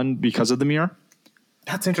partly run because of the mirror.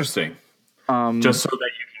 That's interesting. Just so that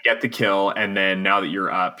you can get the kill, and then now that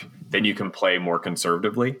you're up, then you can play more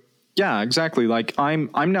conservatively. Yeah, exactly. Like, I'm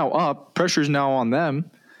now up. Pressure's now on them.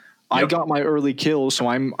 Yep. I got my early kill, so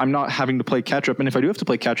I'm not having to play catch up. And if I do have to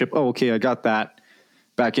play catch up, I got that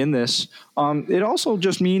back in this. It also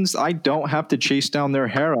just means I don't have to chase down their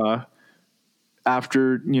Hera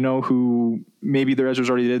after who maybe their Ezra's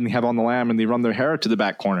already didn't have on the Lamb, and they run their Hera to the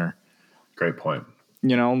back corner. Great point.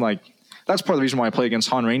 That's part of the reason why I play against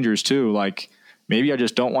Han Rangers too. Like, maybe I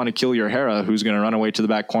just don't want to kill your Hera, who's going to run away to the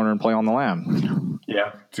back corner and play on the Lamb.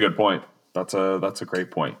 Yeah, it's a good point. That's a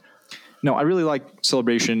great point. No, I really like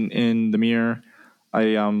Celebration in the mirror.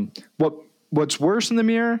 What's worse in the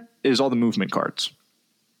mirror is all the movement cards.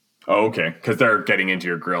 Oh, okay, because they're getting into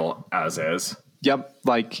your grill as is. Yep,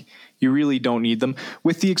 like you really don't need them,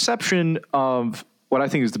 with the exception of what I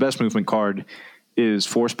think is the best movement card is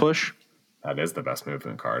Force Push. That is the best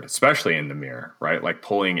movement card, especially in the mirror, right? Like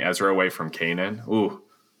pulling Ezra away from Kanan. Ooh.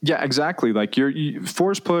 Yeah, exactly. Like your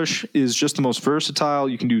Force Push is just the most versatile.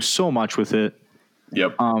 You can do so much with it.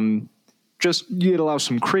 Yep. It allows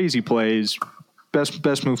some crazy plays.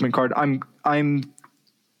 Best movement card. I'm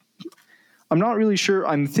not really sure.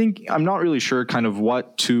 I'm not really sure kind of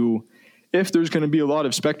what to. If there's going to be a lot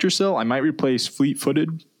of Spectre Cell, I might replace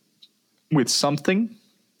Fleet-Footed with something.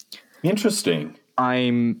 Interesting.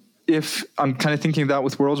 I'm kind of thinking that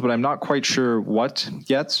with Worlds, but I'm not quite sure what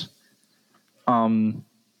yet.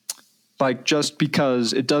 Like just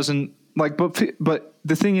because it doesn't like, but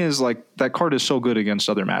the thing is, like, that card is so good against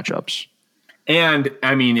other matchups. And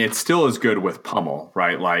I mean, it still is good with Pummel,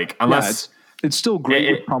 right? Like, unless it's still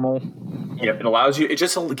great with Pummel. Yeah, it allows you. It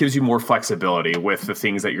just gives you more flexibility with the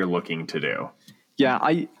things that you're looking to do. Yeah,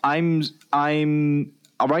 I'm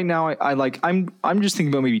right now. I'm just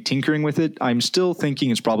thinking about maybe tinkering with it. I'm still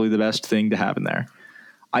thinking it's probably the best thing to have in there.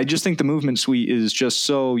 I just think the movement suite is just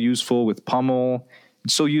so useful with Pummel.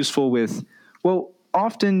 It's so useful with, well,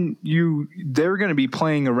 often they're going to be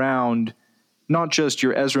playing around not just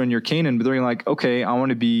your Ezra and your Kanan, but they're like, okay, I want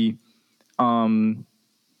to be 5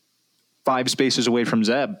 spaces away from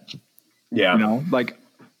Zeb. Yeah. You know, like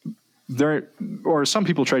or some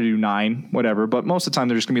people try to do 9, whatever, but most of the time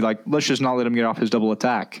they're just going to be like, let's just not let him get off his double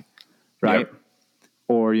attack. Right. Yep.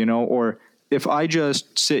 Or if I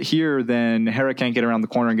just sit here, then Hera can't get around the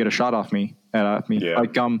corner and get a shot off me. Yeah.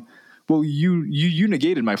 Like, well, you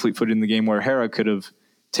negated my Fleet-Foot in the game where Hera could have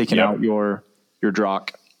taken out your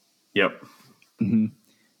Drock. Yep. Mm-hmm.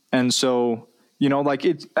 And so, like,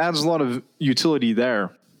 it adds a lot of utility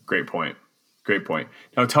there. Great point.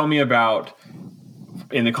 Now tell me about,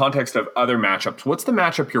 in the context of other matchups, what's the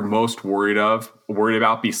matchup you're most worried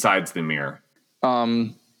about besides the mirror?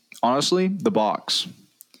 Honestly, the box.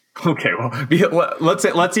 Okay, well,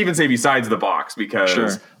 let's even say besides the box,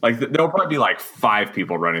 because like there'll probably be like 5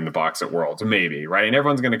 people running the box at Worlds, maybe, right? And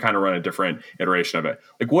everyone's going to kind of run a different iteration of it.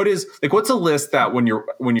 What's a list that when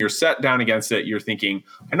you're set down against it, you're thinking,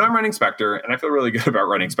 I know I'm running Spectre, and I feel really good about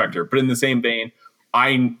running Spectre, but in the same vein,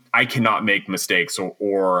 I cannot make mistakes,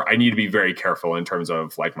 or I need to be very careful in terms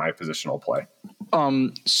of like my positional play.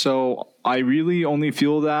 So I really only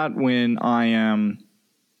feel that when I am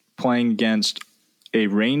playing against a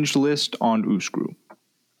ranged list on Uskru.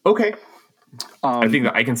 Okay. I think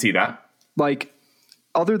that I can see that. Like,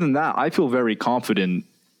 other than that, I feel very confident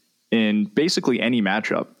in basically any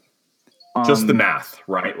matchup. Just the math,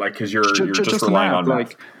 right? Like, because you're just relying on math.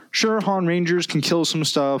 Like, sure, Han Rangers can kill some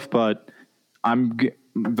stuff, but the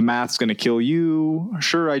math's going to kill you.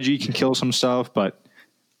 Sure, IG can kill some stuff, but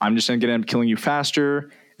I'm just going to end up killing you faster.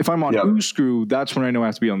 If I'm on Uskru, that's when I know I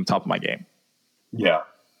have to be on the top of my game. Yeah.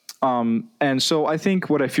 And so I think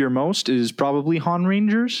what I fear most is probably Han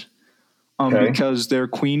Rangers, because their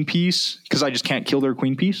queen piece, because I just can't kill their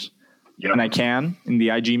queen piece, and I can in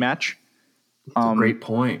the IG match. That's a great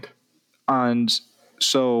point. And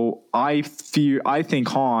so I think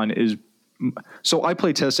Han is. So I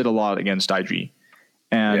play tested a lot against IG,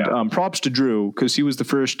 and props to Drew, because he was the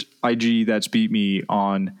first IG that's beat me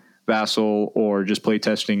on Vassal or just play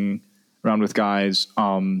testing around with guys.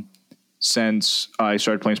 Since I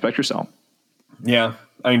started playing Spectre Cell. Yeah.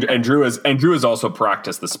 And Drew has also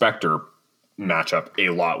practiced the Spectre matchup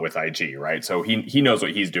a lot with IG, right? So he knows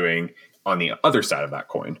what he's doing on the other side of that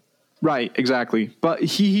coin. Right, exactly. But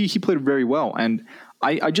he played very well, and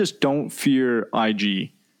I just don't fear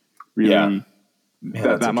IG really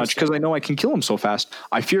that much, because I know I can kill him so fast.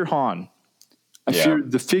 I fear Han. I fear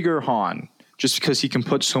the figure Han, just because he can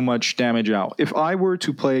put so much damage out. If I were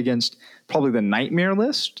to play against probably the Nightmare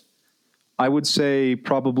list, I would say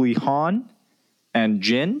probably Han and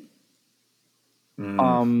Jin in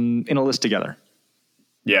a list together.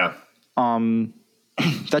 Yeah.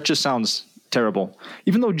 That just sounds terrible.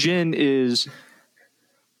 Even though Jin is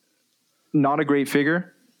not a great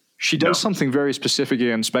figure, she does something very specific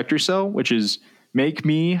against Spectre Cell, which is make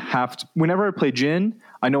me have to, whenever I play Jin,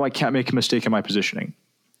 I know I can't make a mistake in my positioning.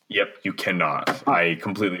 Yep, you cannot. I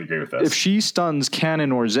completely agree with this. If she stuns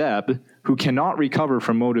Kanan or Zeb, who cannot recover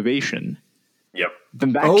from motivation,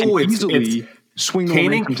 then that can easily swing the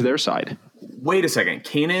momentum to their side. Wait a second.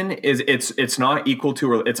 Kanan it's not equal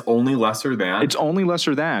to, or it's only lesser than? It's only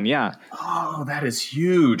lesser than, yeah. Oh, that is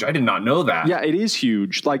huge. I did not know that. Yeah, it is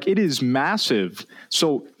huge. Like, it is massive.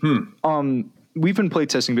 So we've been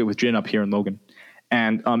playtesting a bit with Jin up here in Logan,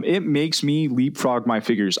 and it makes me leapfrog my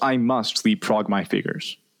figures. I must leapfrog my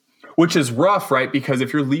figures. Which is rough, right? Because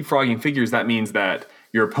if you're leapfrogging figures, that means that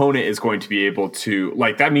your opponent is going to be able to,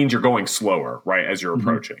 like, that means you're going slower, right, as you're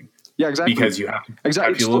approaching. Yeah, exactly. Because you have to.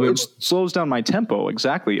 Exactly. It slows down my tempo.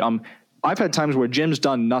 Exactly. I've had times where Jim's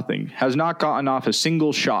done nothing, has not gotten off a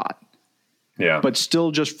single shot. Yeah. But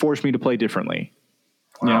still just forced me to play differently.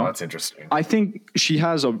 Wow, that's interesting. I think she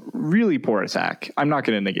has a really poor attack. I'm not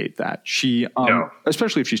going to negate that. She,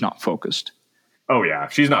 especially if she's not focused. Oh yeah,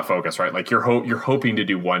 she's not focused, right? Like you're hoping to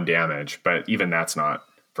do 1 damage, but even that's not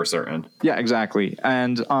for certain. Yeah, exactly.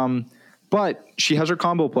 And but she has her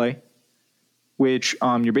combo play, which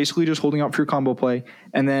you're basically just holding out for your combo play,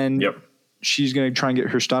 and then she's going to try and get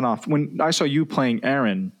her stun off. When I saw you playing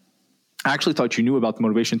Aaron, I actually thought you knew about the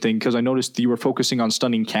motivation thing because I noticed you were focusing on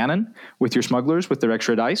stunning Cannon with your smugglers with their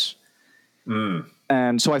extra dice.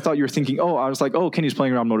 And so I thought you were thinking, I was like, Kenny's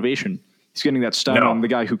playing around motivation. He's getting that stun on the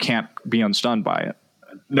guy who can't be unstunned by it.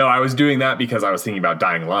 No, I was doing that because I was thinking about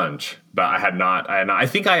Dying Lunge, but I had not. I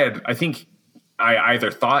think I either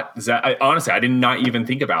thought that, honestly, I did not even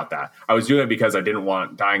think about that. I was doing it because I didn't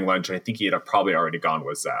want Dying Lunge, and I think he had probably already gone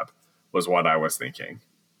with Zeb, was what I was thinking.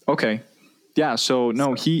 Okay. Yeah, so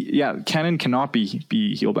no, Cannon cannot be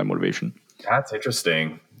healed by motivation. That's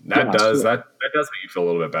interesting. That does make you feel a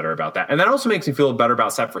little bit better about that. And that also makes me feel better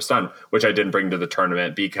about Set for Stun, which I didn't bring to the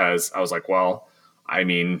tournament because I was like, well, I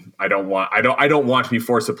mean, I don't want to be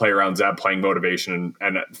forced to play around Zeb playing motivation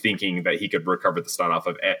and thinking that he could recover the stun off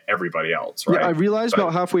of everybody else, right? Yeah, I realized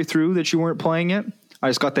about halfway through that you weren't playing it. I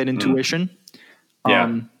just got that intuition.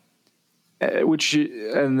 And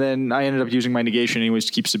then I ended up using my negation anyways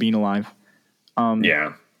to keep Sabine alive.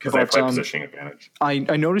 Because I play positioning advantage. I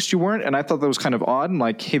noticed you weren't, and I thought that was kind of odd. I'm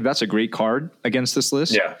like, hey, that's a great card against this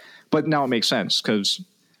list. Yeah. But now it makes sense because,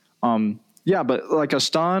 but like a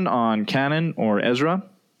stun on Cannon or Ezra,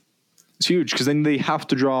 it's huge because then they have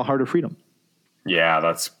to draw Heart of Freedom. Yeah,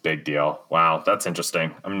 that's a big deal. Wow, that's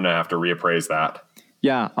interesting. I'm going to have to reappraise that.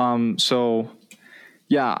 Yeah. I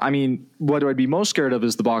mean, what I'd be most scared of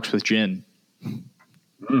is the box with Jin.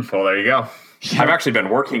 Well, there you go. Yeah. I've been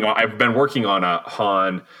working on a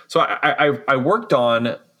Han. So I worked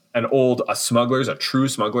on a true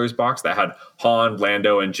Smugglers box that had Han,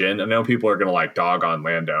 Lando, and Jin. I know people are going to dog on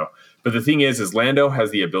Lando, but the thing is Lando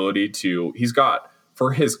has the ability to, he's got,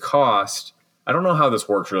 for his cost, I don't know how this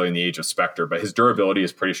works really in the Age of Spectre, but his durability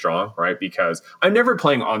is pretty strong, right? Because I'm never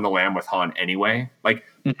playing on the Lam with Han anyway.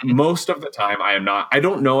 Most of the time I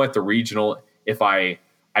don't know at the regional if I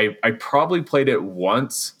probably played it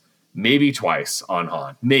once, maybe twice on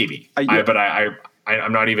Han, maybe.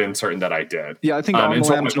 I'm not even certain that I did. Yeah, I think On the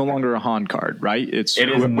Lam is no longer a Han card, right? It is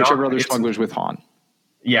whichever other smugglers with Han.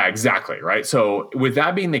 Yeah, exactly, right? So with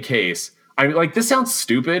that being the case, I mean, this sounds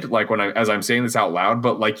stupid, as I'm saying this out loud,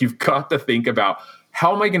 but you've got to think about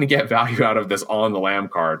how am I going to get value out of this On the Lam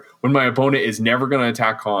card when my opponent is never going to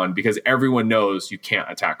attack Han because everyone knows you can't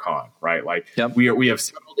attack Han, right? We have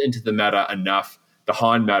settled into the meta enough, the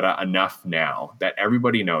Han meta enough now that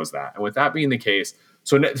everybody knows that. And with that being the case,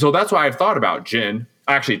 so that's why I've thought about Jin.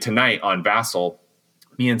 Actually, tonight on Vassal,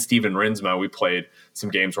 me and Steven Rinsma, we played some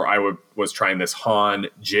games where I was trying this Han,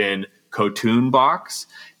 Jin, Kotun box.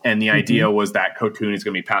 And the idea was that Kotun is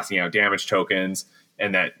going to be passing out damage tokens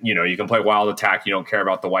and that, you can play wild attack. You don't care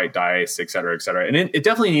about the white dice, et cetera, et cetera. And it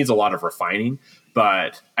definitely needs a lot of refining.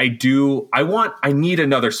 But I need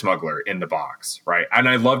another smuggler in the box, right? And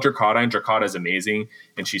I love Drakata, and Drakata is amazing.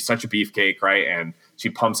 And she's such a beefcake, right? And she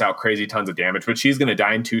pumps out crazy tons of damage, but she's going to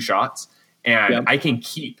die in 2 shots. And I can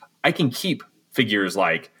keep figures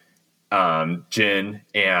like Jin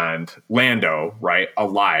and Lando, right,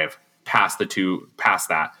 alive past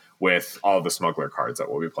that with all the smuggler cards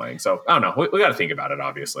that we'll be playing. So I don't know. We got to think about it,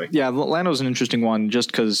 obviously. Yeah, Lando's an interesting one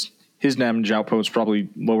just because his damage output is probably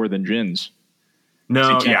lower than Jin's.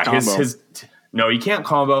 No, so he can't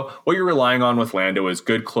combo. What you're relying on with Lando is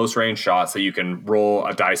good close range shots that you can roll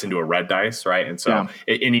a dice into a red dice, right? And so and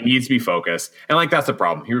he needs to be focused. And that's the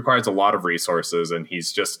problem. He requires a lot of resources, and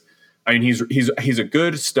he's just, he's a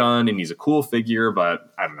good stun and he's a cool figure,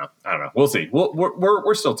 but I don't know. We'll see.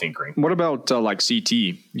 We're still tinkering. What about CT?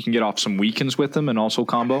 You can get off some weakens with him and also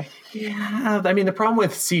combo. Yeah, the problem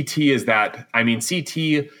with CT is that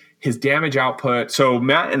CT, his damage output. So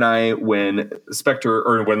Matt and I, when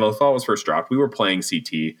Lothal was first dropped, we were playing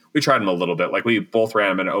CT. We tried him a little bit. We both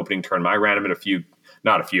ran him in an opening tournament. I ran him in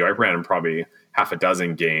I ran him probably half a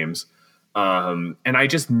dozen games. And I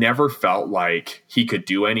just never felt like he could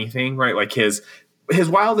do anything, right? Like his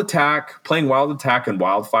wild attack, playing wild attack and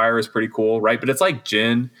wildfire is pretty cool, right? But it's like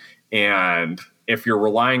Jhin, and if you're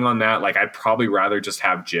relying on that, like I'd probably rather just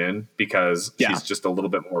have Jhin because she's just a little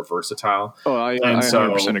bit more versatile. Oh, I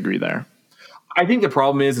 100% agree there. I think the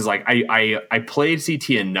problem is like I played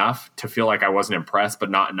CT enough to feel like I wasn't impressed, but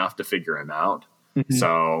not enough to figure him out. Mm-hmm.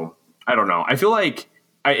 So I don't know. I feel like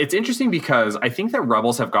it's interesting because I think that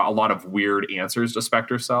Rebels have got a lot of weird answers to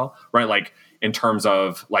Spectre Cell, right? Like in terms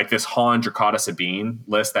of like this Han, Drakata, Sabine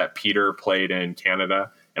list that Peter played in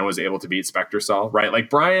Canada and was able to beat Spectre Cell, right? Like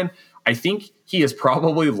Brian, I think he has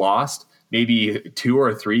probably lost maybe 2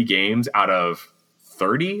 or 3 games out of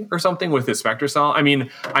 30 or something with his Spectre Cell. I mean,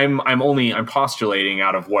 I'm postulating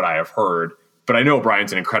out of what I have heard, but I know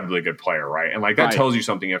Brian's an incredibly good player, right? And like that tells you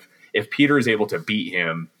something if Peter is able to beat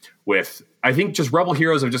him with, I think just Rebel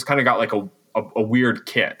Heroes have just kind of got like a weird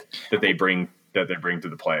kit that they bring to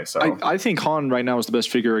the play. So I think Han right now is the best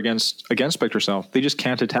figure against Spectre Cell. They just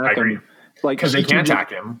can't attack him. Like because they can't attack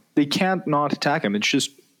him. They can't not attack him. It's just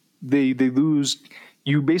they lose.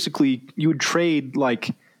 You would trade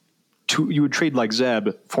like Zeb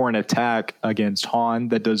for an attack against Han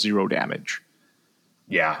that does 0 damage.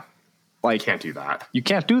 Yeah. Like you can't do that. You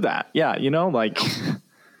can't do that. Yeah, like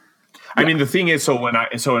I mean, the thing is, so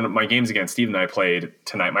in my games against Steve and I played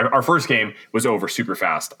tonight, our first game was over super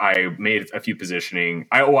fast. I made a few positioning.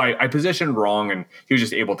 I positioned wrong, and he was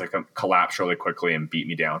just able to collapse really quickly and beat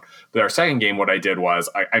me down. But our second game, what I did was,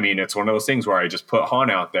 I mean, it's one of those things where I just put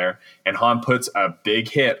Han out there, and Han puts a big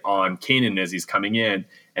hit on Kanan as he's coming in.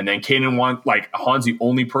 And then Kanan Han's the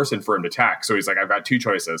only person for him to attack. So he's like, I've got 2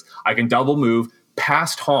 choices. I can double move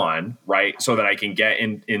past Han, right, so that I can get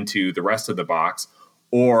into the rest of the box,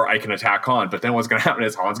 or I can attack Han. But then what's going to happen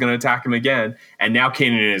is Han's going to attack him again, and now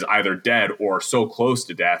Kanan is either dead or so close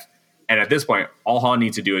to death. And at this point, all Han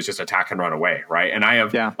needs to do is just attack and run away, right? And I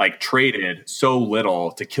have traded so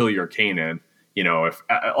little to kill your Kanan. If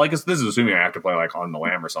this is assuming I have to play like on the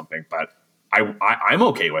lam or something, but I'm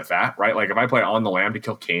okay with that, right? Like if I play on the lam to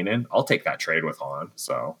kill Kanan, I'll take that trade with Han.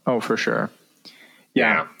 So for sure.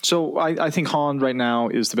 Yeah. So I think Han right now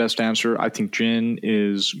is the best answer. I think Jhin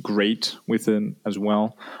is great with him as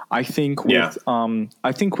well. I think with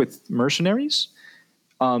mercenaries,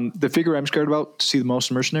 the figure I'm scared about to see the most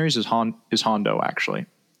mercenaries is Hondo actually.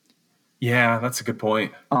 Yeah, that's a good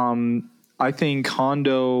point. I think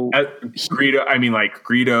Hondo Greedo. I mean, like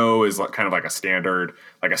Greedo is kind of like a standard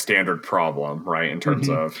problem, right? In terms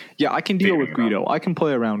of I can deal with Greedo. I can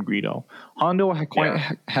play around Greedo. Hondo I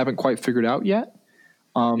haven't quite figured out yet.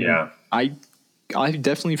 I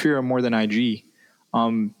definitely fear him more than IG,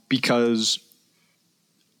 because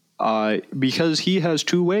he has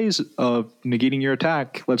 2 ways of negating your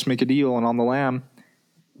attack. Let's make a deal, and on the lam.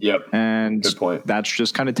 Yep. And good point. That's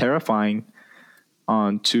just kind of terrifying.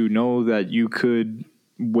 To know that you could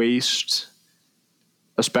waste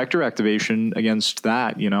a Spectre activation against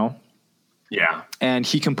that, Yeah. And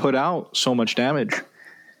he can put out so much damage.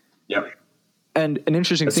 Yep. And an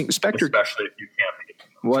interesting thing, Spectre, especially if you can't pay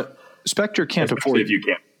him. What Spectre can't afford if you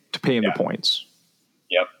can't to pay him the points.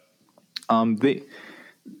 Yep.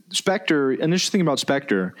 Spectre, an interesting thing about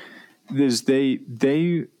Spectre is they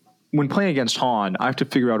when playing against Han, I have to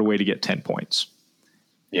figure out a way to get 10 points.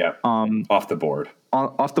 Yeah. Off the board.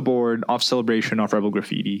 Off the board, off Celebration, off Rebel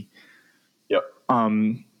Graffiti. Yep.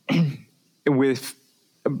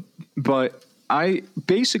 But I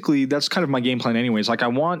basically, that's kind of my game plan anyways. Like I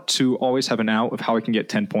want to always have an out of how I can get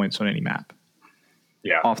 10 points on any map.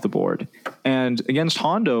 Yeah. Off the board. And against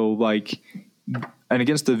Hondo, and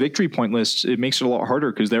against the victory point lists, it makes it a lot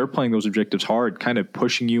harder because they're playing those objectives hard, kind of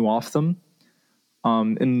pushing you off them.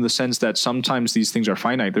 In the sense that sometimes these things are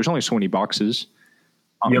finite. There's only so many boxes.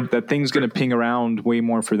 That thing's going to ping around way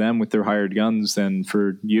more for them with their hired guns than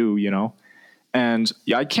for you, And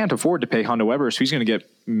I can't afford to pay Hondo Weber, so he's going to get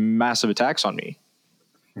massive attacks on me.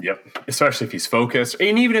 Yep. Especially if he's focused.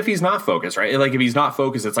 And even if he's not focused, right? Like if he's not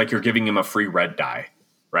focused, it's like you're giving him a free red die,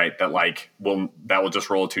 right? That will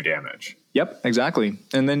just roll 2 damage. Yep, exactly.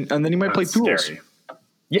 And then he might play tools. Scary.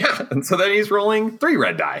 Yeah. And so then he's rolling 3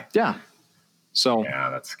 red die. Yeah. So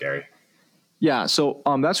yeah, that's scary. Yeah, so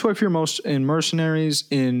that's who I fear most in mercenaries.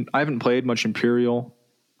 I haven't played much Imperial.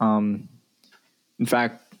 In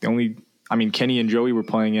fact, Kenny and Joey were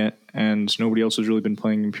playing it, and nobody else has really been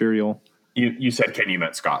playing Imperial. You said Kenny, you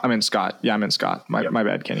meant Scott. I meant Scott. Yeah, I meant Scott. My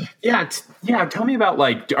bad, Kenny. Yeah, tell me about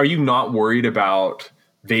are you not worried about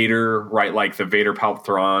Vader? Right, like the Vader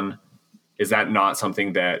Palpatron. Is that not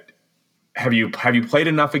something that have you played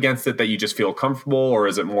enough against it that you just feel comfortable, or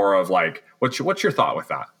is it more of like what's your thought with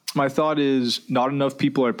that? My thought is not enough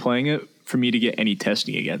people are playing it for me to get any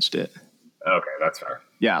testing against it. Okay, that's fair.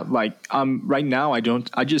 Yeah, like right now I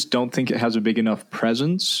just don't think it has a big enough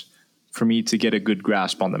presence for me to get a good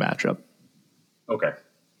grasp on the matchup. Okay.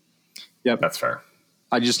 Yep. That's fair.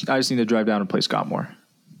 I just need to drive down and play Scott more.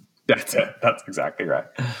 That's it. That's exactly right.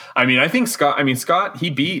 I mean, I think Scott, he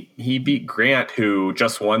beat Grant, who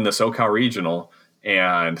just won the SoCal Regional,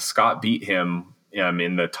 and Scott beat him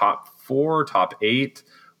in the top 4, top 8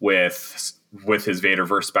 with his Vader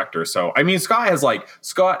versus Spectre. So, I mean,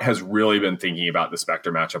 Scott has really been thinking about the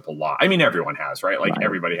Spectre matchup a lot. I mean, everyone has, right? Like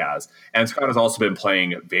everybody has. And Scott has also been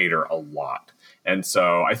playing Vader a lot. And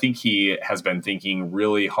so I think he has been thinking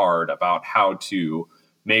really hard about how to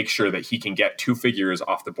make sure that he can get 2 figures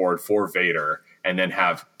off the board for Vader and then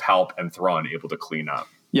have Palp and Thrawn able to clean up.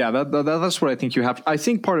 Yeah, that's what I think you have. I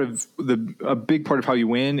think a big part of how you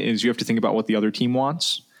win is you have to think about what the other team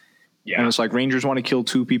wants. Yeah. And it's like Rangers want to kill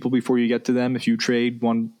 2 people before you get to them. If you trade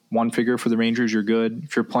one figure for the Rangers, you're good.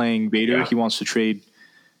 If you're playing Vader, he wants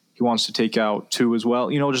to take out 2 as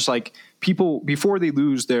well. You know, just like people before they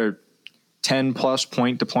lose their 10 plus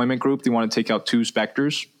point deployment group, they want to take out 2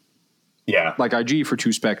 Spectres. Yeah. Like IG for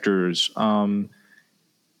 2 Spectres.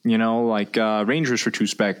 You know, like Rangers for 2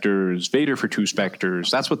 Spectres, Vader for 2 Spectres.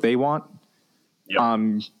 That's what they want.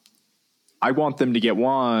 Yep. I want them to get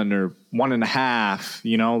 1 or 1.5,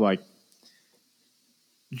 you know, like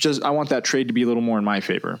I want that trade to be a little more in my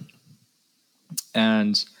favor.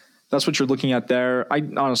 And that's what you're looking at there. I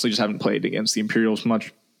honestly just haven't played against the Imperials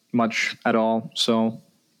much at all. So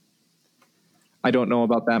I don't know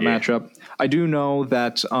about that matchup. I do know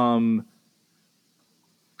that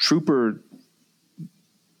trooper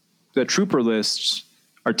lists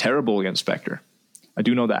are terrible against Spectre. I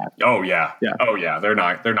do know that. Oh yeah. Oh yeah. They're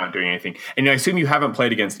not doing anything. And I assume you haven't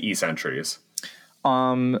played against E-Sentries.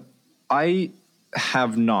 I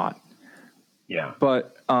have not. Yeah.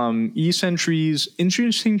 But E-Sentries,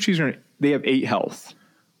 they have 8 health,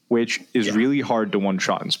 which is really hard to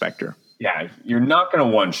one-shot in Spectre. Yeah, you're not going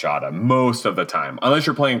to one-shot them most of the time. Unless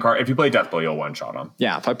you're playing if you play Deathblow, you'll one-shot them.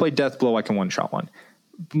 Yeah, if I play Deathblow, I can one-shot one.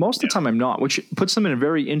 Most of the time I'm not, which puts them in a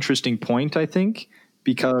very interesting point, I think,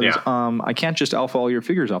 because I can't just alpha all your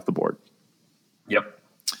figures off the board. Yep.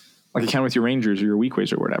 Like I can with your Rangers or your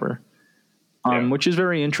Weakways or whatever. Which is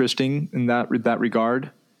very interesting in that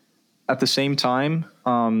regard. At the same time,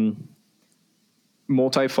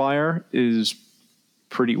 Multi-Fire is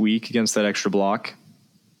pretty weak against that extra block.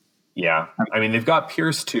 Yeah. I mean, they've got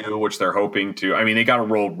Pierce 2, which they're hoping to. I mean, they got to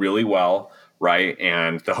roll really well, right?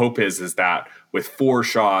 And the hope is that with 4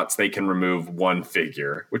 shots, they can remove 1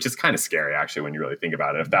 figure, which is kind of scary, actually, when you really think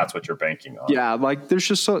about it, if that's what you're banking on. Yeah, like there's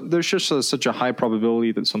just such a high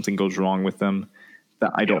probability that something goes wrong with them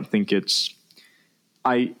that I don't think it's...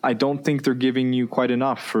 I don't think they're giving you quite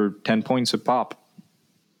enough for 10 points of pop.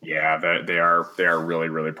 Yeah, they are really,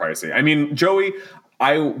 really pricey. I mean,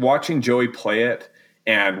 watching Joey play it,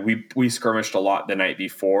 and we skirmished a lot the night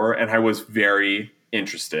before, and I was very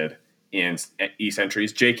interested in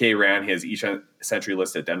E-Sentries. JK ran his E-Sentry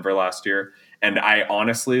list at Denver last year, and I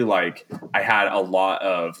honestly, I had a lot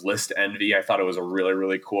of list envy. I thought it was a really,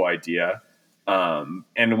 really cool idea.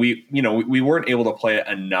 And we weren't able to play it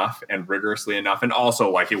enough and rigorously enough. And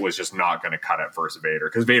also it was just not going to cut it versus Vader,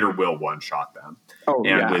 because Vader will one-shot them.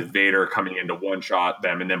 With Vader coming into one-shot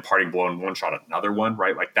them and then parting blow and one-shot another one,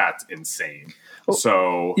 right? Like that's insane.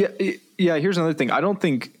 So here's another thing. I don't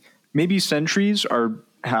think maybe Sentries are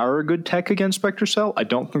a good tech against Spectre Cell. I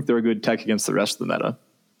don't think they're a good tech against the rest of the meta.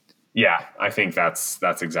 Yeah, I think that's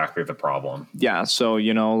exactly the problem. Yeah, so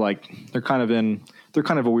they're kind of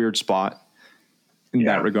a weird spot in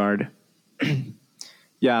that regard.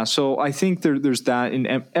 Yeah, so I think there's that. In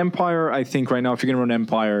Empire, I think right now, if you're going to run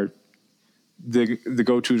Empire, the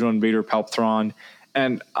go-to is run Vader, Palp, Thrawn.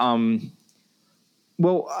 And, I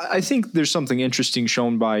think there's something interesting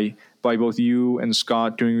shown by both you and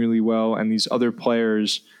Scott doing really well and these other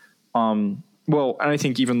players. And I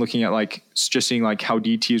think even looking at just seeing how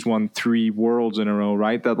DT has won 3 worlds in a row,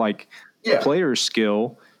 right? That player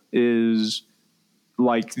skill is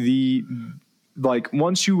once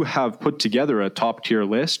you have put together a top tier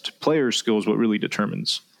list, player skill is what really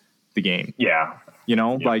determines the game. Yeah.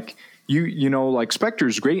 Spectre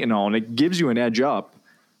is great and all, and it gives you an edge up.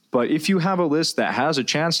 But if you have a list that has a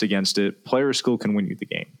chance against it, player skill can win you the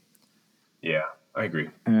game. Yeah, I agree.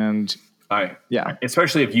 And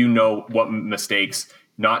especially if you know what mistakes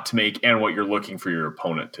not to make and what you're looking for your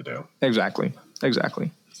opponent to do. Exactly.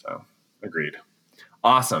 So, agreed.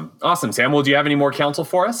 Awesome, Sam. Well, do you have any more counsel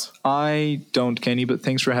for us? I don't, Kenny, but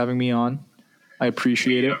thanks for having me on. I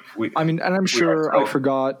appreciate it. I mean, and I'm sure I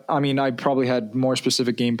forgot. I mean, I probably had more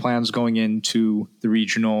specific game plans going into the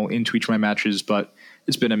regional, into each of my matches, but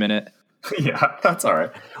it's been a minute. Yeah, that's all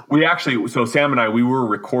right. So Sam and I, we were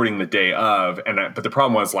recording the day of, but the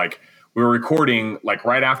problem was like we were recording like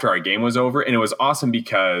right after our game was over, and it was awesome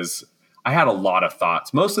because I had a lot of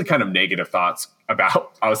thoughts, mostly kind of negative thoughts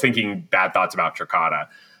about. I was thinking bad thoughts about Tricada,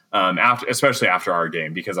 especially after our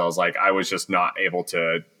game, because I was like, I was just not able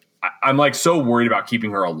to. I'm like so worried about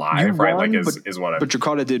keeping her alive, right? Like is what. But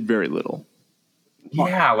Tricada did very little.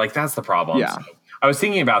 Yeah, like that's the problem. Yeah. So I was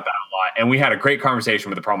thinking about that a lot, and we had a great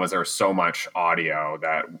conversation, but the problem was there was so much audio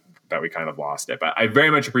that we kind of lost it. But I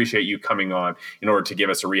very much appreciate you coming on in order to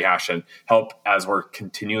give us a rehash and help as we're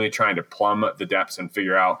continually trying to plumb the depths and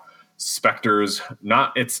figure out Spectre's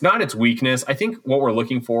it's not its weakness. I think what we're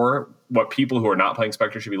looking for, what people who are not playing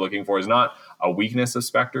Spectre should be looking for, is not a weakness of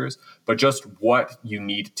Spectres, but just what you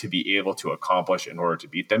need to be able to accomplish in order to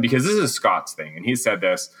beat them. Because this is Scott's thing, and he said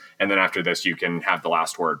this, and then after this you can have the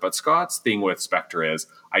last word. But Scott's thing with Spectre is,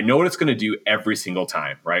 I know what it's going to do every single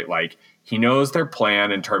time, right? Like he knows their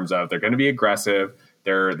plan in terms of they're going to be aggressive.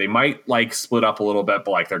 They might like split up a little bit,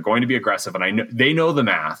 but like they're going to be aggressive, and I know they know the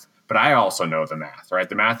math. But I also know the math, right?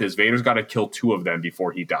 The math is Vader's got to kill 2 of them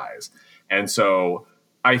before he dies. And so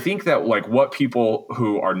I think that like what people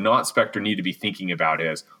who are not Spectre need to be thinking about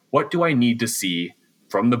is, what do I need to see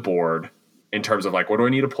from the board in terms of like, what do I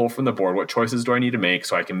need to pull from the board? What choices do I need to make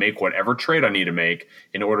so I can make whatever trade I need to make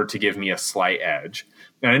in order to give me a slight edge?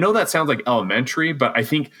 And I know that sounds like elementary, but I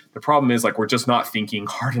think the problem is like we're just not thinking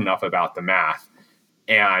hard enough about the math.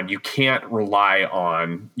 And you can't rely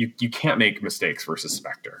on you can't make mistakes versus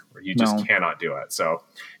Spectre. You just cannot do it. So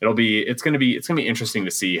it's gonna be interesting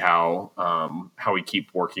to see how we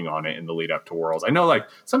keep working on it in the lead up to Worlds. I know like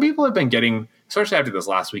some people have been getting, especially after this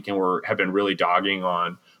last weekend, have been really dogging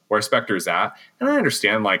on where Spectre is at. And I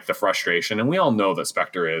understand like the frustration, and we all know that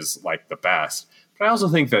Spectre is like the best. But I also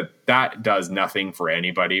think that does nothing for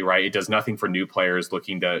anybody, right? It does nothing for new players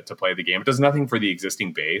looking to play the game. It does nothing for the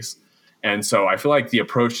existing base. And so I feel like the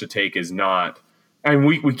approach to take is not, and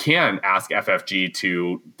we can ask FFG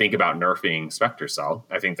to think about nerfing Spectre Cell.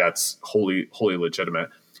 I think that's wholly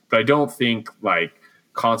legitimate. But I don't think like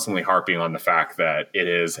constantly harping on the fact that it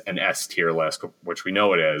is an S tier list, which we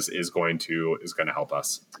know it is going to help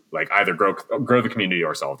us like either grow the community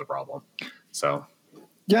or solve the problem. So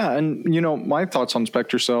yeah, and you know, my thoughts on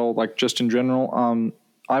Spectre Cell, like just in general,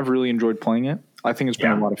 I've really enjoyed playing it. I think it's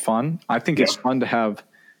been a lot of fun. I think it's fun to have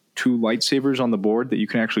 2 lightsabers on the board that you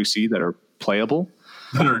can actually see that are playable.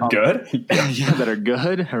 That are good? Yeah, that are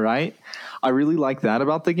good, right? I really like that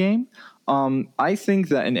about the game. I think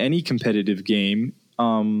that in any competitive game,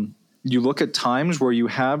 you look at times where you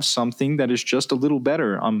have something that is just a little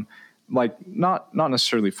better. Like not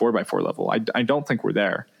necessarily 4x4 level. I don't think we're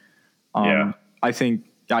there. I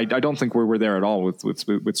don't think we're there at all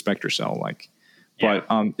with Spectre Cell.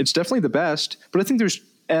 But it's definitely the best. But I think there's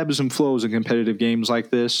ebbs and flows in competitive games like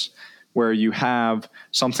this, where you have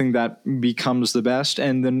something that becomes the best,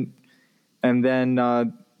 and then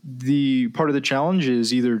the part of the challenge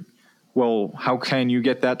is either, well, how can you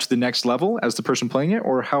get that to the next level as the person playing it,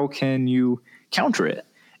 or how can you counter it?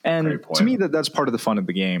 And to me, that's part of the fun of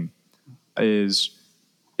the game is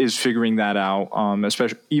figuring that out,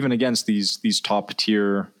 especially even against these top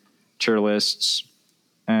tier lists.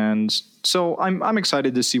 And so I'm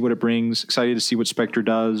excited to see what it brings, excited to see what Spectre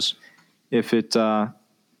does, if it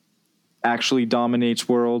actually dominates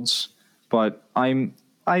Worlds. But I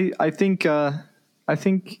think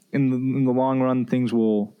in the long run things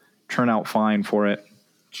will turn out fine for it.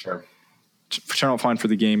 Sure. Turn out fine for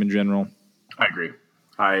the game in general. I agree.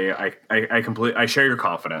 I share your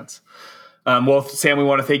confidence. Well, Sam, we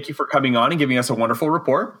want to thank you for coming on and giving us a wonderful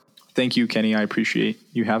report. Thank you, Kenny. I appreciate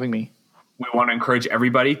you having me. We want to encourage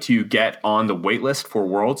everybody to get on the wait list for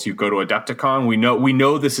Worlds. You go to Adepticon. We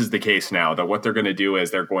know this is the case now, that what they're going to do is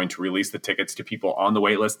they're going to release the tickets to people on the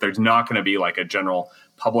wait list. There's not going to be like a general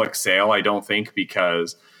public sale, I don't think,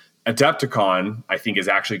 because Adepticon, I think, is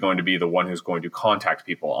actually going to be the one who's going to contact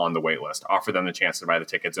people on the wait list, offer them the chance to buy the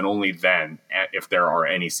tickets, and only then, if there are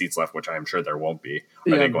any seats left, which I am sure there won't be,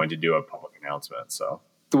 are they going to do a public announcement. So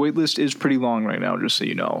the wait list is pretty long right now, just so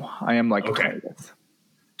you know. I am like 20th.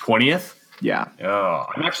 20th? Yeah. Oh,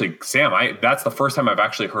 I'm actually, Sam, that's the first time I've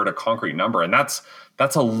actually heard a concrete number, and that's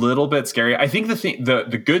a little bit scary. I think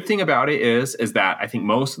the good thing about it is that I think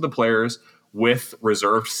most of the players with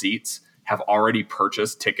reserved seats have already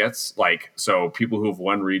purchased tickets. Like, so people who have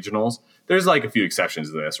won regionals, there's like a few exceptions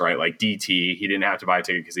to this, right? Like DT, he didn't have to buy a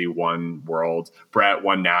ticket because he won Worlds. Brett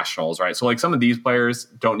won Nationals, right? So like some of these players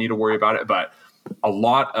don't need to worry about it, but a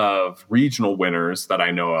lot of regional winners that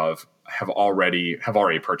I know of have already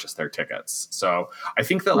purchased their tickets. So I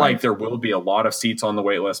think that like there will be a lot of seats on the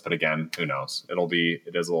wait list, but again, who knows?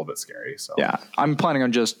 It is a little bit scary. So yeah, I'm planning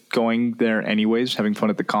on just going there anyways, having fun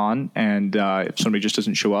at the con, and if somebody just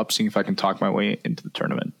doesn't show up, seeing if I can talk my way into the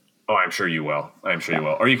tournament. Oh, I'm sure you will. You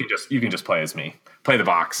will. Or you can just play as me. Play the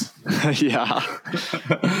box. Yeah.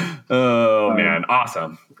 Oh man,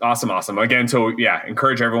 awesome. Again, so yeah,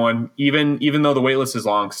 encourage everyone. Even though the wait list is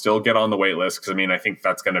long, still get on the wait list, because I mean, I think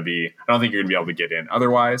that's going to be. I don't think you're going to be able to get in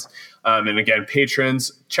otherwise. And again,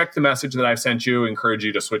 patrons, check the message that I've sent you. Encourage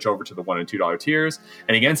you to switch over to the $1 and $2 tiers.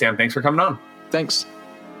 And again, Sam, thanks for coming on. Thanks.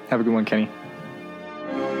 Have a good one, Kenny.